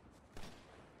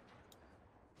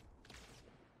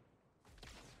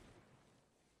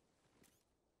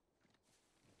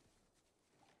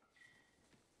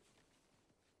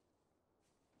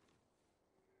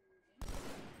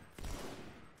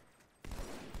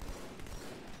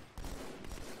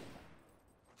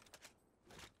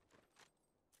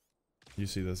 You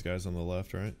see those guys on the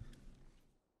left, right?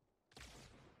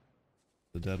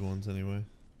 The dead ones, anyway.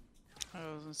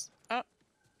 Oh,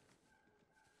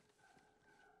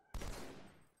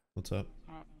 What's up?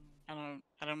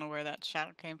 I don't know where that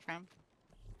shot came from.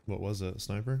 What was it? A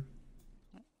sniper?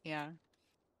 Yeah.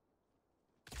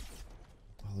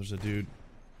 Oh, there's a dude.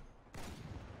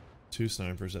 2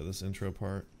 snipers at this intro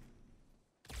part.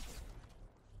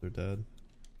 They're dead.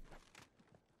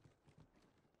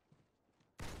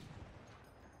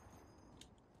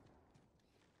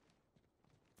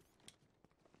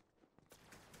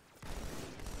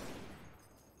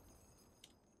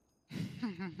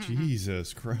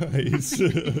 Jesus Christ.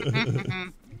 You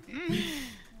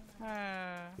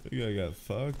guy got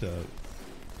fucked up.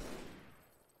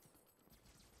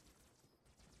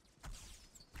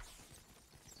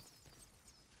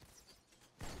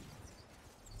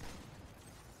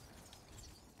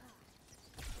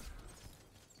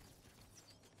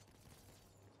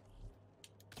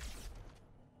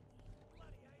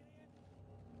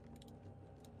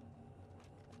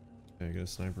 Okay, I get a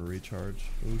sniper recharge.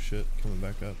 Oh shit, coming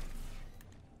back up.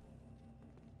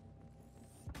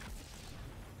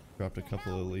 Dropped a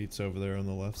couple of elites over there on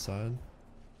the left side.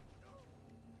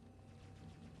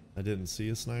 I didn't see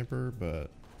a sniper, but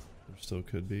there still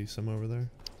could be some over there.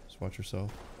 Just watch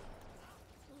yourself.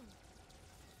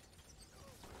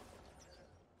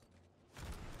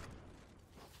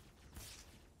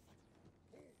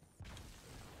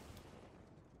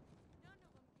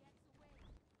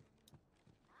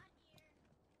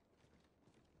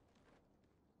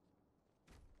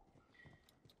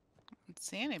 Don't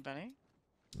see anybody.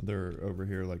 They're over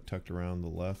here, like tucked around the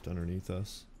left underneath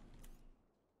us.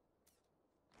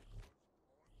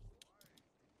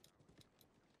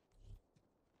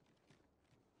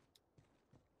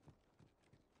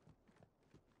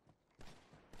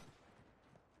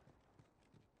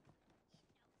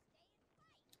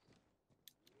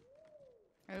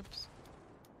 Oops.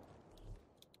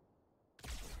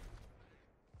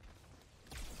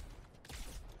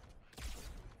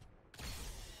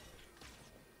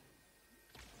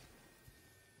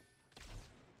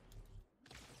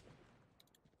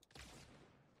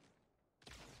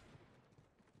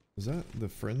 Is that the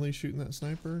friendly shooting that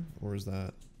sniper? Or is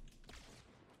that...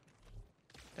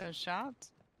 Those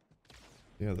shots?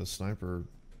 Yeah, the sniper...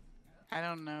 I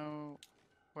don't know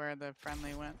where the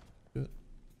friendly went. Shit.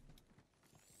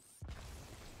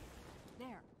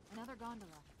 There, another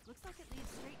gondola. Looks like it leads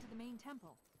straight to the main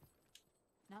temple.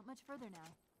 Not much further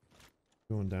now.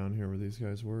 Going down here where these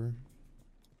guys were.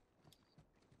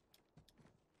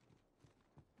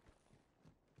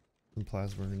 Some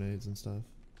plasma grenades and stuff.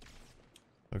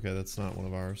 Okay, that's not one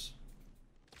of ours.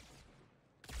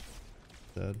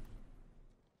 Dead.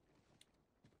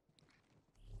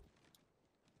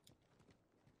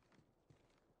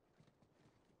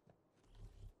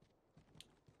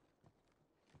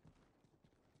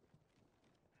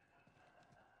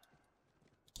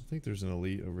 I think there's an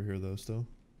elite over here though still.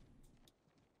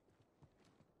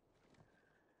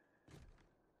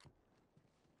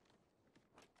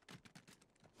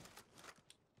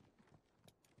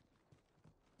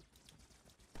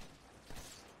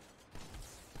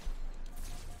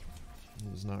 I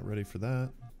was not ready for that.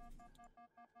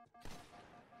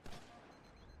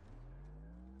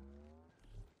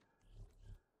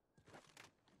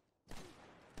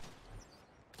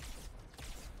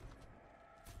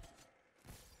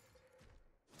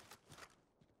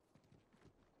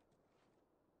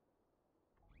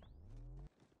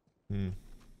 Hmm.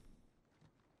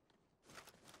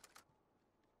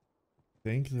 I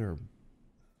think there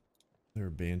are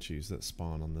banshees that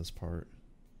spawn on this part.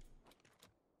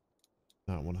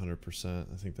 Not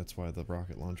 100%. I think that's why the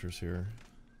rocket launcher's here.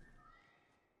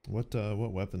 What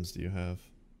weapons do you have?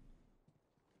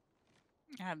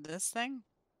 I have this thing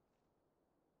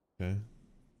Okay.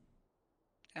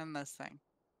 and this thing.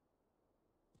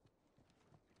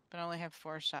 But I only have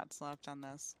 4 shots left on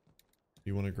this.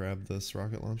 You want to grab this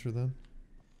rocket launcher then?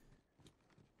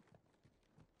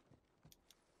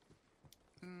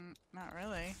 Not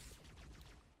really.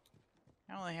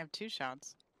 I only have 2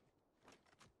 shots.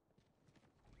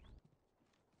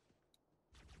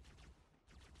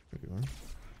 There you are.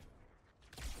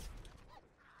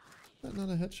 That not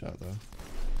a headshot though.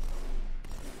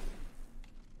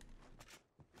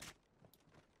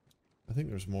 I think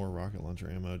there's more rocket launcher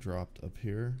ammo dropped up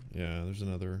here. Yeah, there's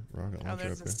another rocket Oh, launcher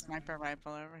there's up a here. sniper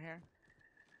rifle over here.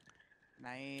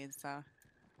 Nice.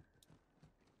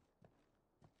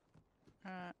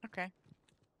 Okay.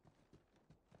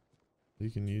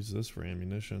 You can use this for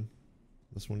ammunition.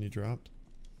 This one you dropped.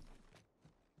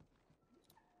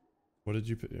 What did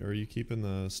you put? Are you keeping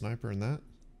the sniper in that?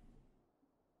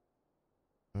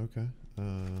 Okay.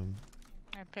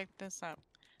 I picked this up.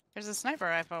 There's a sniper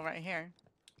rifle right here.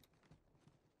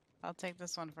 I'll take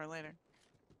this one for later.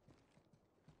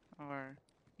 Or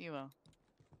you will.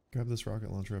 Grab this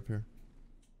rocket launcher up here.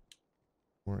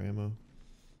 More ammo.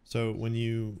 So when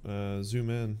you zoom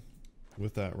in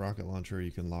with that rocket launcher,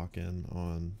 you can lock in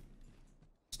on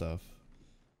stuff.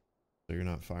 So you're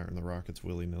not firing the rockets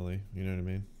willy-nilly. You know what I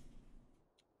mean?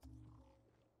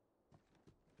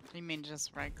 You mean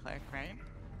just right click, right?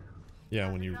 Yeah,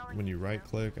 when you right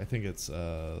click, I think it's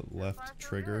left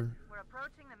trigger We're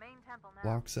approaching the main temple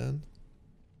now. locks in.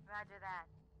 Roger that.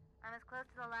 I'm as close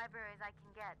to the library as I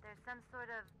can get. There's some sort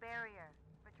of barrier.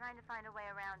 We're trying to find a way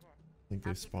around it. I think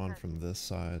they spawn from this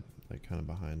side, like kind of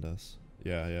behind us.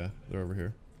 Yeah, they're over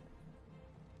here.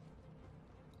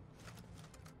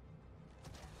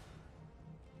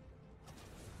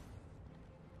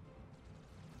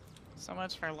 So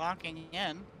much for locking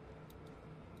in.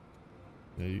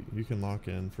 Yeah, you can lock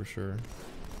in for sure.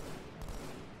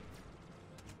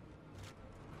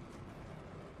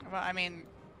 Well, I mean...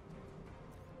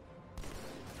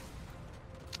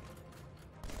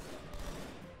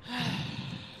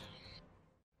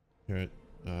 Alright,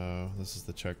 this is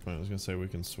the checkpoint. I was gonna say we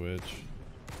can switch.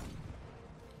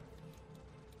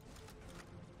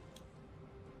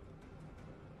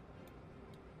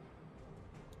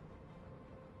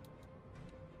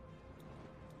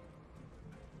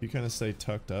 You kind of stay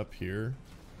tucked up here.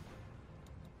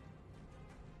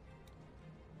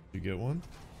 You get one?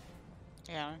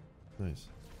 Yeah. Nice.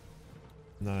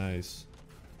 Nice.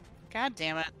 God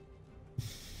damn it.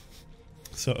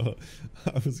 So,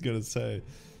 I was gonna say,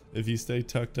 if you stay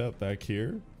tucked up back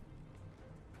here,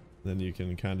 then you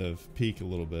can kind of peek a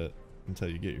little bit until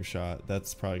you get your shot.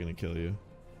 That's probably gonna kill you.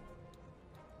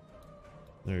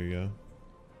 There you go.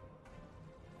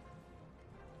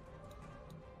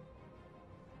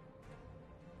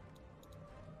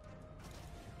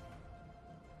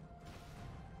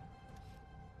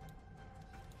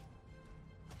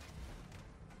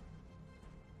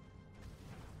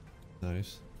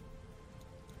 Nice.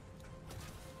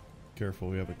 Careful,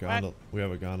 we have a gondola. We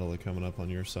have a gondola coming up on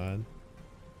your side.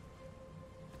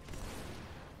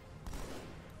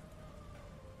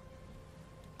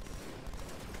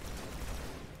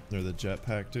 They're the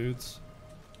jetpack dudes,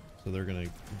 so they're gonna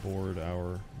board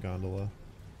our gondola.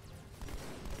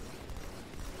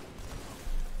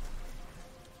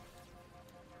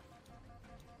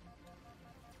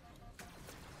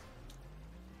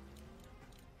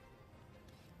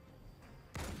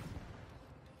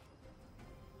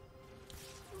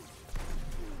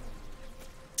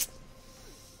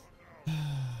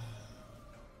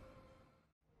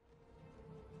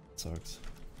 Sucks.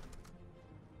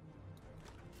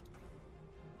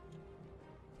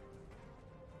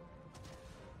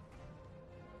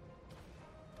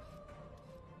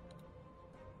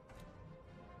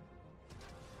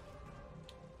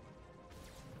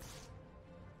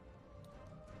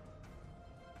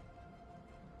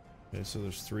 Okay, so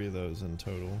there's 3 of those in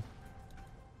total.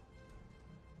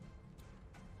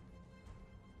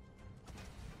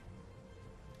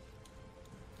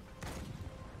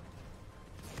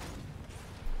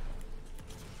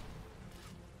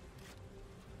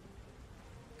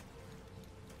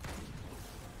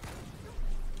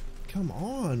 Come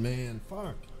on, man.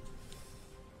 Fuck.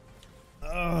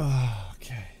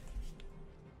 Okay.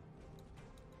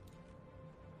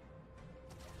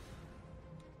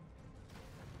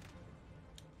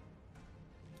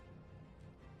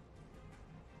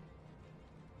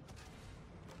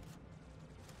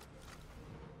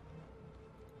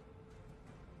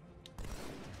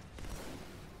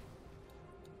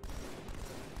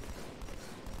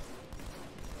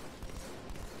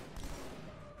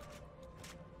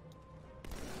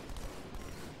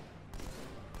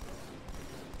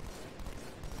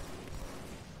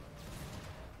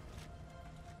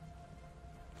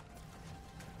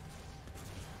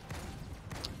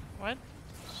 What?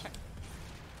 Shit.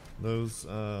 Those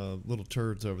little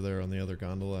turds over there on the other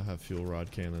gondola have fuel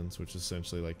rod cannons, which is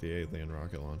essentially like the alien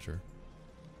rocket launcher.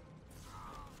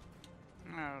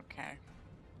 Okay.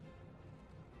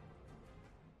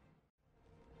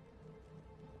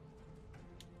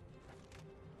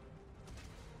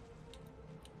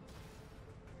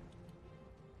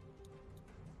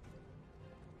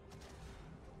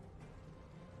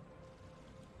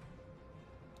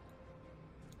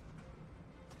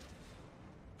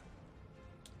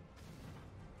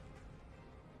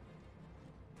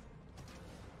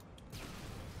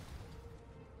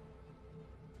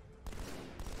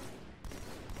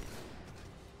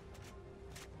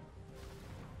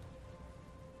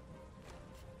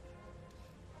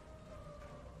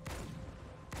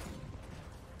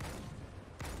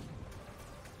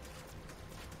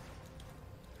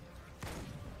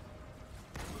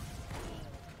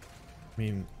 I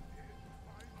mean,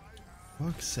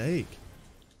 fuck's sake.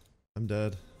 I'm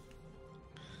dead.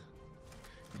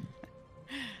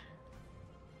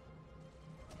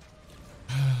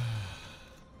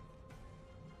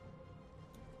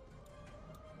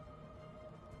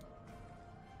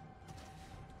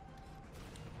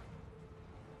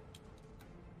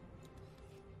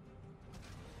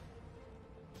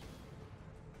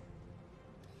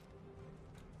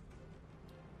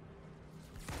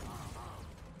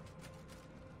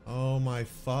 Oh my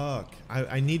fuck.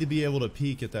 I need to be able to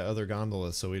peek at that other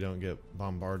gondola so we don't get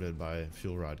bombarded by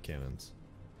fuel rod cannons.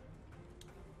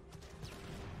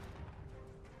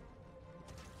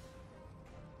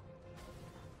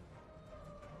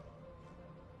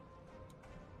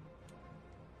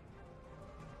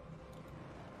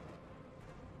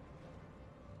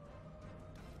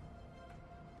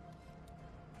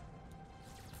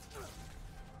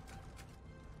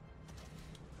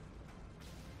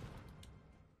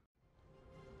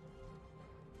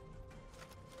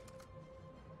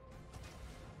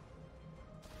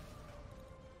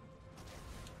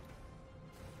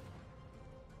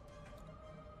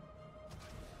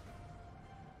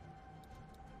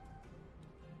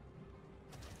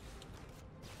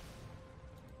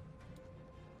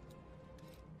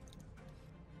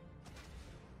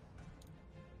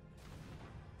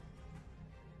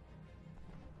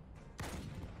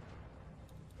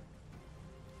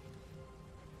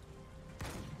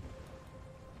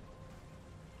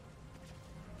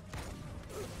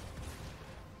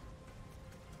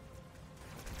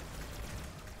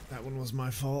 That one was my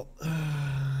fault. I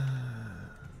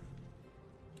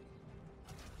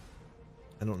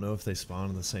don't know if they spawn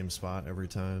in the same spot every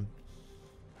time.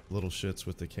 Little shits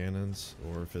with the cannons,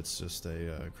 or if it's just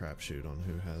a crapshoot on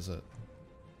who has it.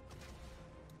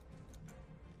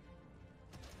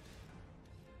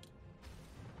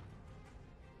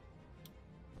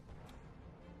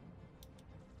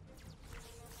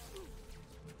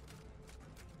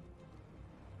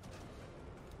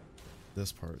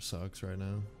 This part sucks right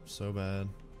now. So bad.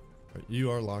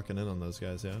 You are locking in on those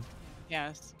guys, yeah?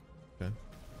 Yes. Okay.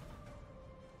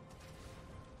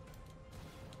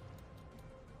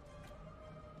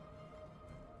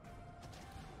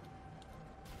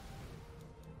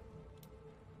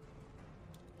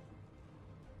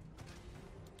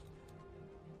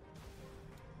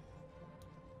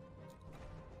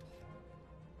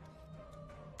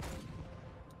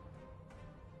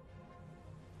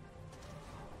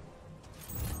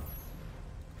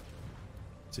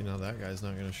 See, now that guy's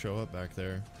not going to show up back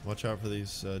there. Watch out for these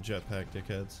jetpack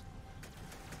dickheads.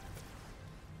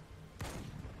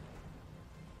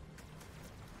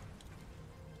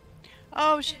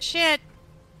 Oh shit!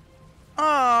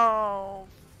 Oh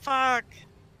fuck!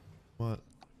 What?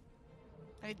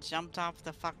 I jumped off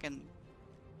the fucking.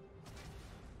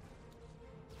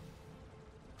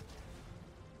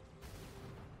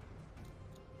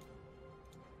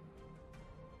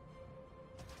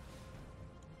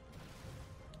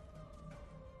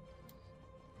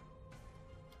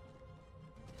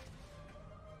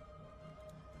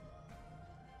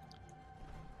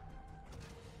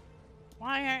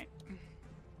 Why aren't...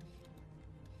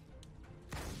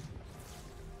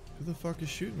 Who the fuck is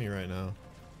shooting me right now?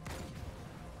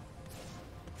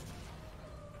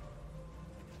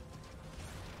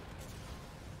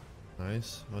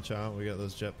 Nice. Watch out. We got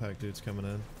those jetpack dudes coming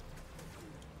in.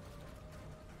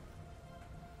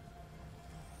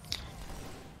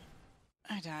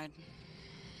 I died.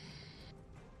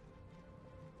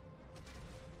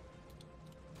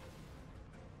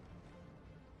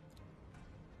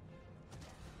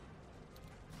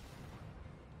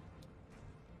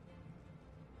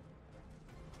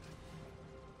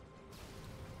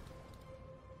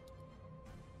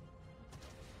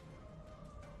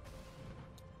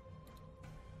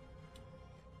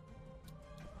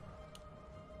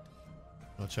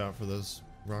 Watch out for those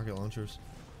rocket launchers.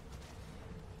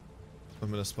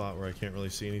 I'm in a spot where I can't really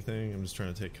see anything. I'm just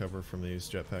trying to take cover from these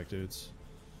jetpack dudes.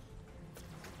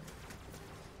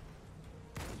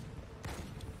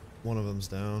 One of them's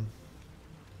down.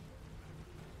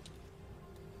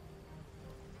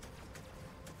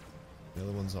 The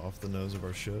other one's off the nose of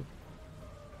our ship.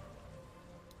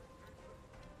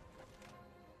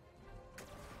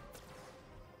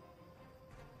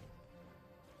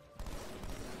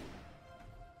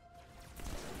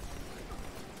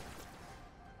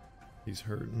 He's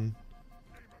hurting.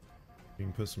 You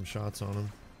can put some shots on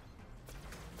him.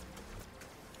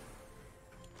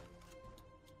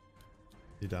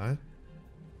 He died?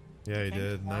 Yeah, he Okay.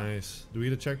 did. Nice. Do we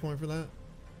get a checkpoint for that?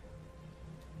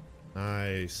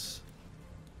 Nice.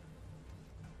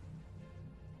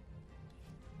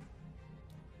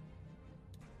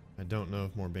 I don't know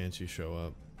if more Banshees show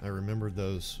up. I remembered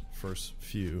those first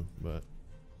few, but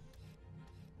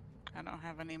I don't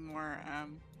have any more.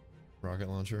 rocket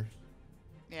launcher?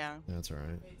 Yeah. That's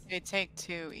alright. They take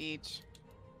 2 each.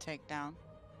 Take down.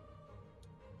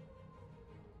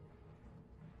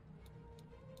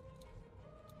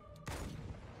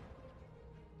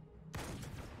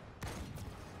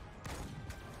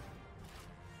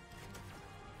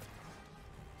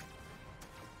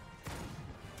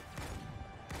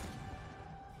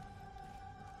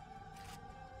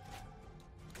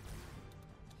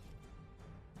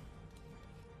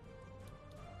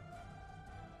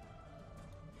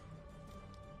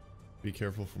 Be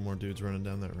careful for more dudes running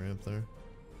down that ramp there.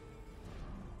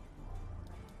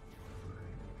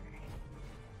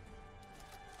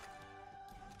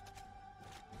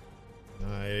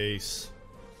 Nice.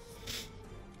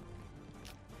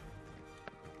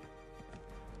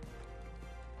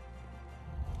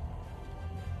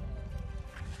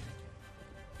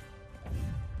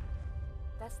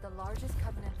 That's the largest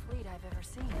Covenant fleet I've ever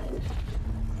seen.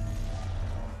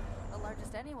 The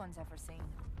largest anyone's ever seen.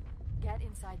 Get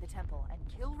inside the temple and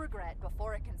kill Regret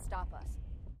before it can stop us.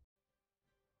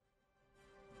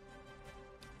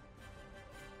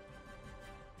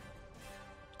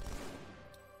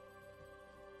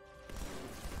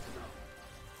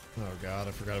 Oh god,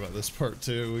 I forgot about this part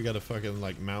too. We gotta fucking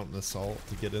like mount an assault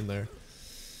to get in there.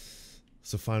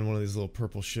 So find one of these little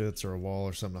purple shits or a wall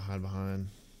or something to hide behind.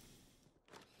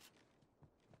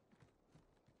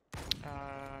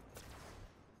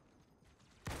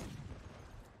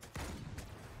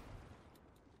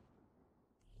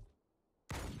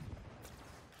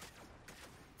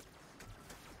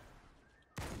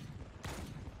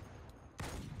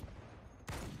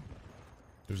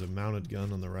 There's a mounted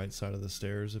gun on the right side of the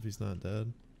stairs if he's not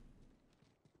dead.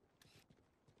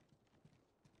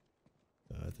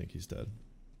 I think he's dead.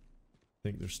 I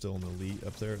think there's still an elite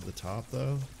up there at the top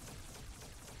though.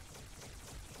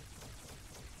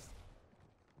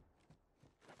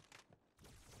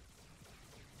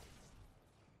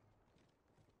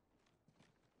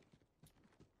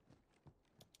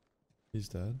 He's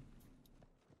dead.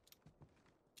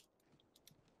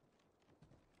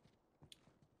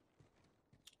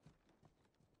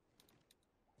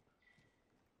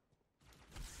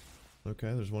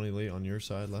 Okay, there's one elite on your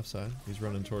side, left side. He's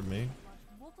running toward me.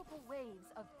 Multiple waves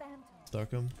of phantoms. Stuck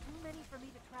him. Too many for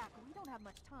me to track. We don't have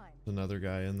much time. There's another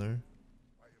guy in there.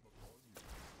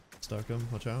 Stuck him.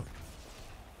 Watch out.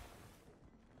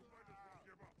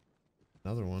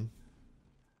 Another one.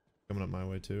 Coming up my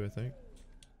way too, I think.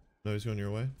 No, he's going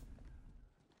your way.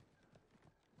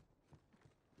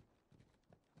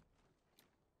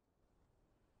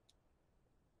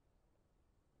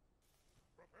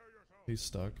 He's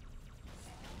stuck.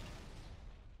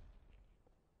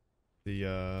 The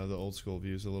old school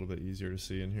view is a little bit easier to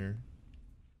see in here.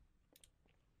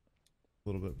 A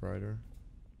little bit brighter.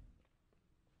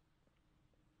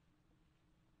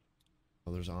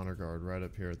 Oh, there's honor guard right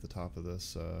up here at the top of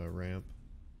this ramp.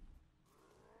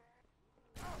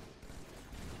 Honor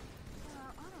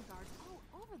guards all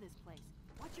over this place.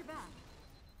 Watch your back.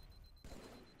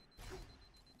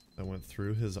 I went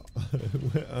through his,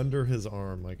 went under his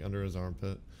arm, like under his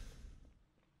armpit.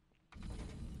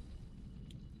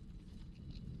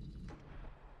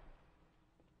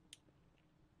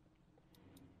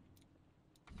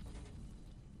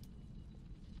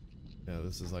 Yeah,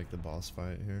 this is like the boss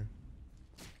fight here.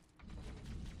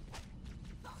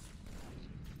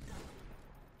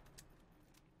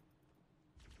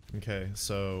 Okay,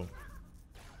 so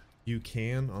you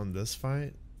can on this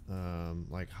fight,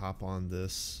 like hop on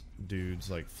this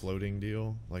dude's like floating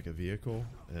deal, like a vehicle,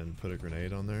 and put a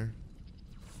grenade on there,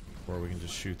 or we can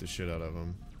just shoot the shit out of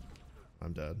him.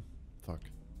 I'm dead. Fuck.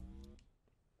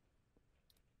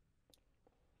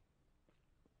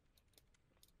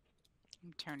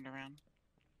 turned around.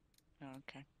 Oh,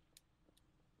 okay.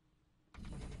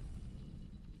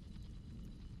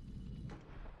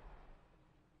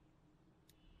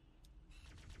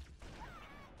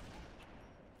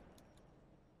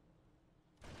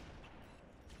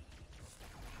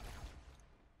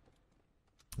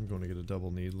 I'm going to get a double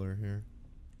needler here.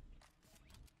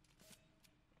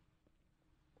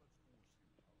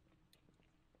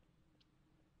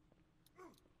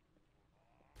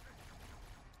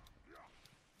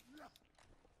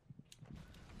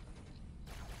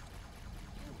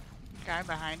 Guy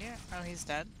behind you? Oh, he's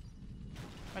dead.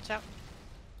 Watch out.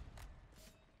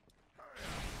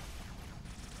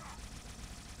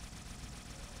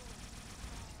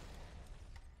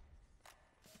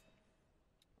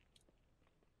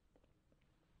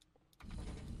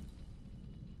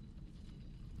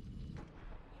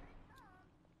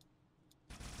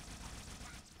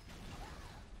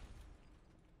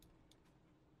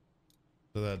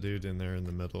 So that dude in there in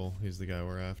the middle, he's the guy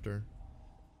we're after.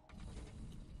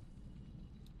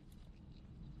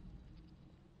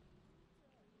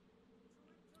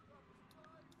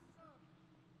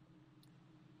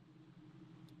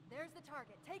 There's the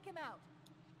target. Take him out.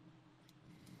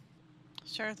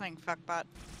 Sure thing, fuckbot.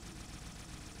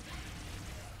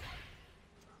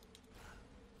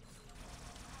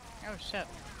 Oh shit.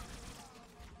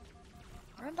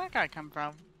 Where'd that guy come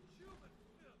from?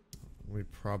 We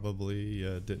probably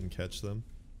didn't catch them.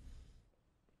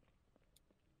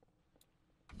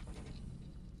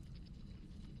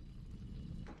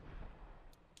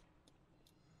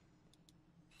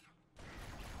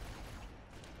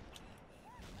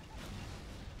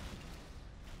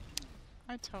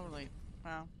 I totally.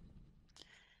 Well.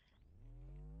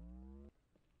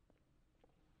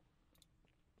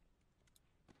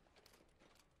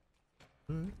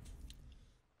 Alright.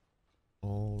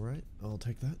 Alright, I'll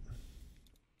take that.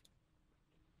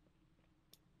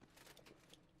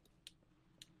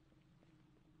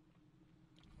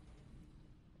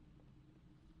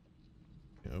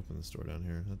 Yeah, open this door down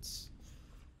here. That's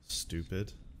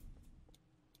stupid.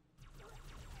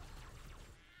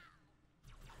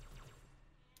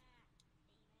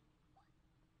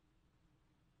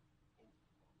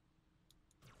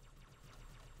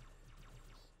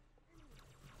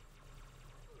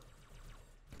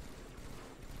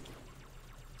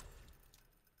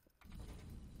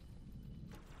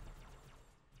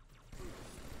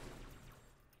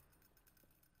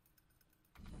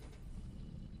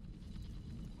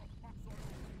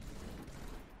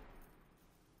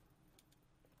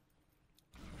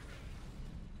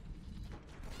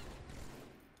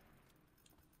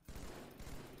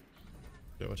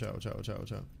 Yeah, watch out, watch out, watch out,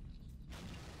 watch out.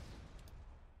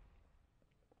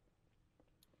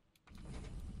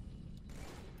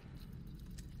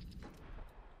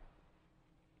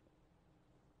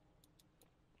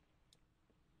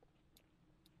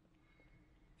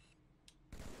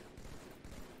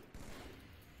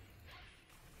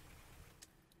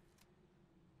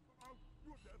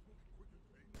 Your death will be quick and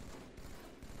painless.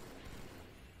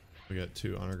 We got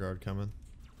 2 honor guard coming.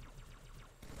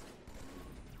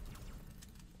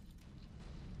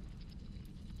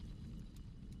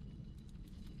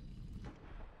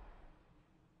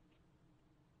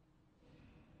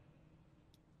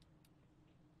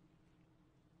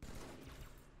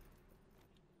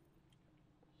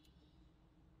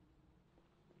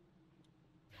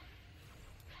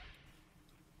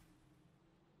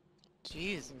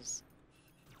 Jesus.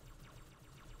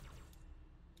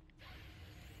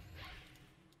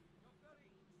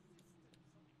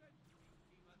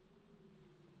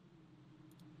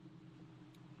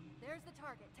 There's the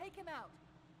target. Take him out.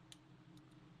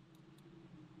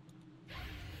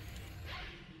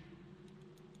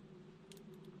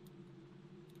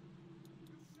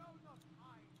 You shall not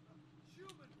hide the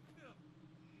human filth.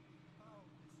 Foul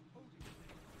this holy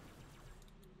thing.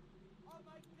 Oh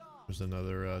my God! There's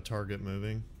another target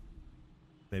moving.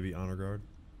 Maybe honor guard.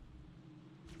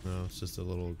 No, it's just a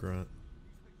little grunt.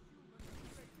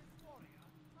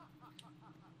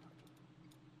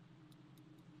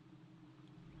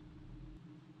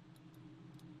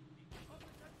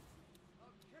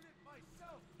 I'll kill it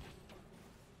myself.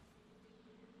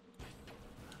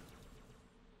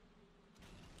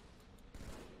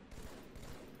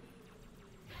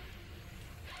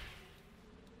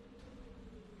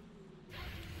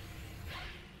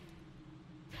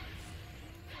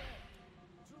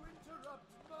 To interrupt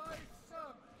my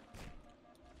sermon.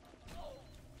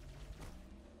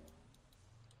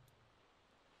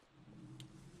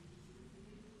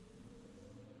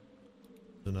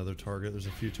 There's another target. There's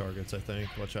a few targets, I think.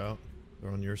 Watch out.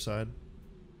 They're on your side.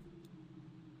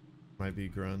 Might be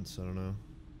grunts, I don't know.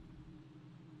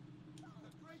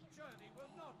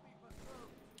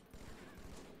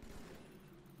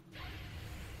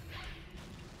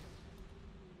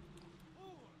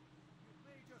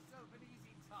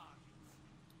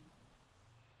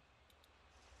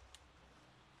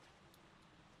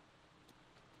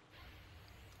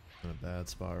 In a bad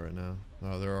spot right now.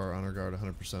 Oh, there are honor guard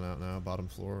 100% out now. Bottom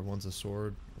floor. One's a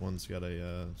sword. One's got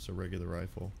a regular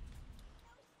rifle.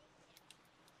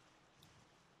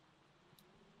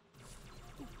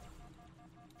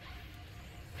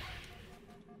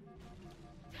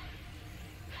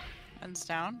 One's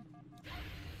down.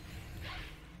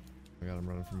 I got him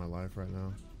running for my life right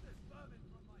now.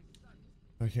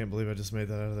 I can't believe I just made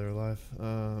that out of there alive.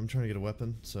 I'm trying to get a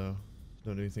weapon, so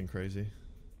don't do anything crazy.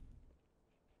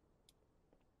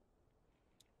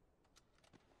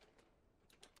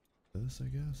 This, I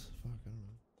guess? Fuck, I don't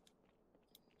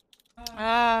know.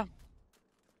 Ah.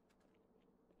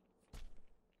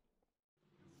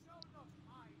 Shall not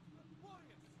hide!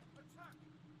 Warriors, attack!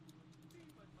 The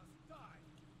demon must die!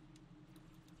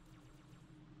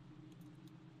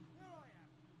 Here I am!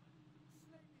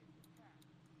 Slay me if you can!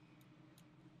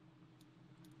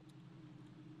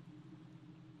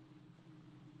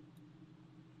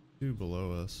 Two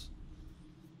below us.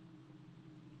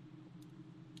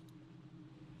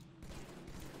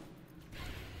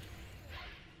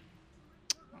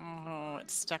 Oh,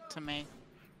 it stuck to me.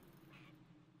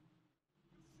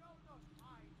 Shall not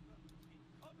hide the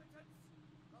incompetence!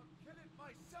 I'll kill it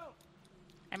myself!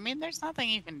 I mean, there's nothing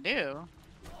you can do.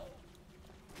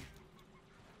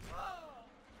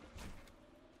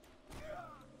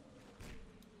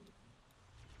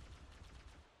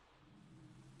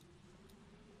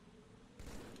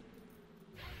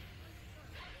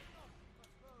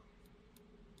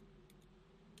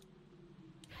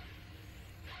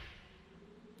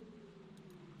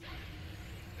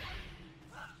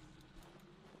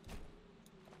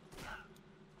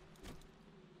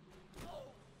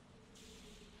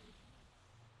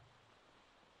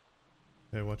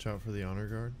 Hey, watch out for the honor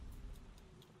guard.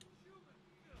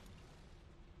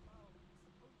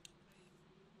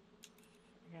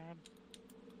 God.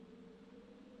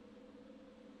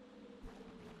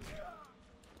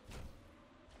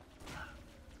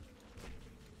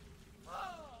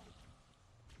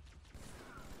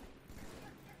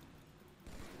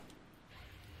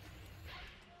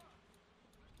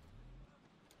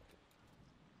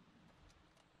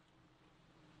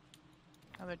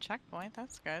 Another checkpoint,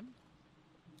 that's good.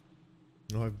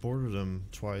 No, I've boarded him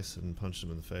twice and punched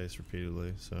him in the face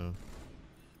repeatedly, so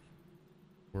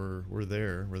we're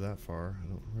there. We're that far. I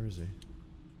don't, where is he?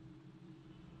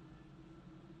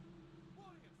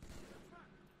 Warriors,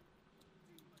 attack!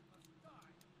 The demon must die!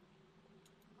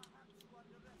 Perhaps you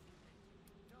underestimate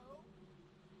me, no?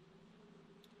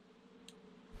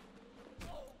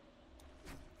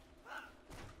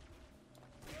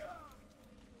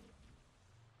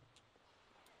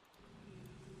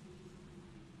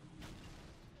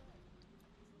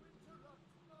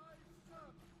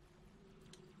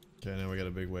 Okay, now we got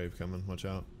a big wave coming. Watch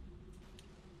out.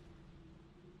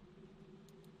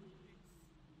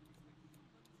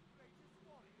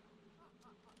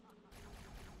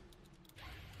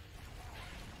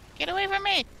 Get away from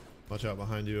me! Watch out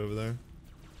behind you over there.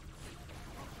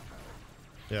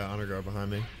 Yeah, honor guard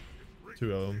behind me.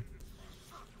 Two of them.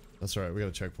 That's alright, we got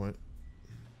a checkpoint.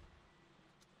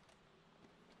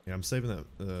 Yeah, I'm saving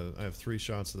that. I have 3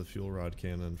 shots of the fuel rod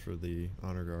cannon for the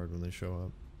honor guard when they show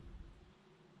up.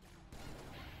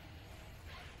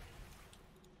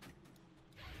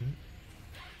 Okay.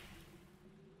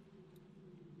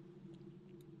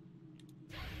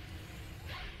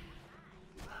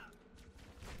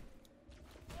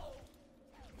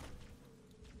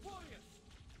 Warriors!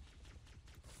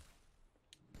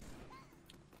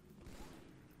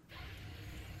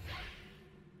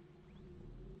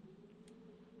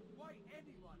 Why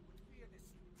anyone would fear this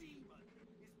demon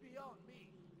is beyond me.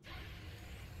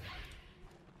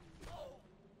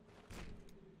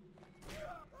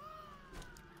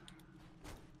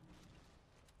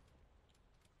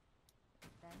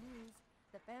 Bad news.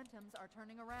 The Phantoms are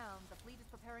turning around. The fleet is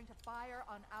preparing to fire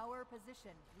on our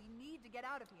position. We need to get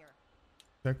out of here.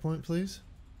 Checkpoint, please.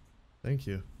 Thank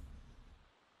you.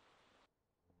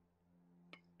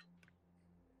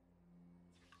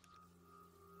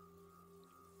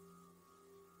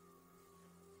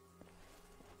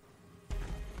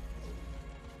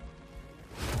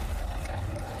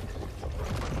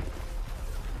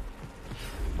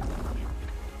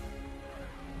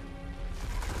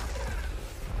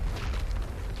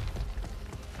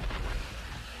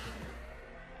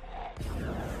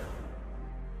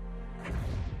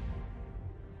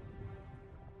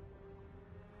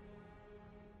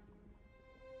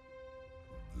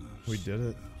 We did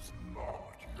it.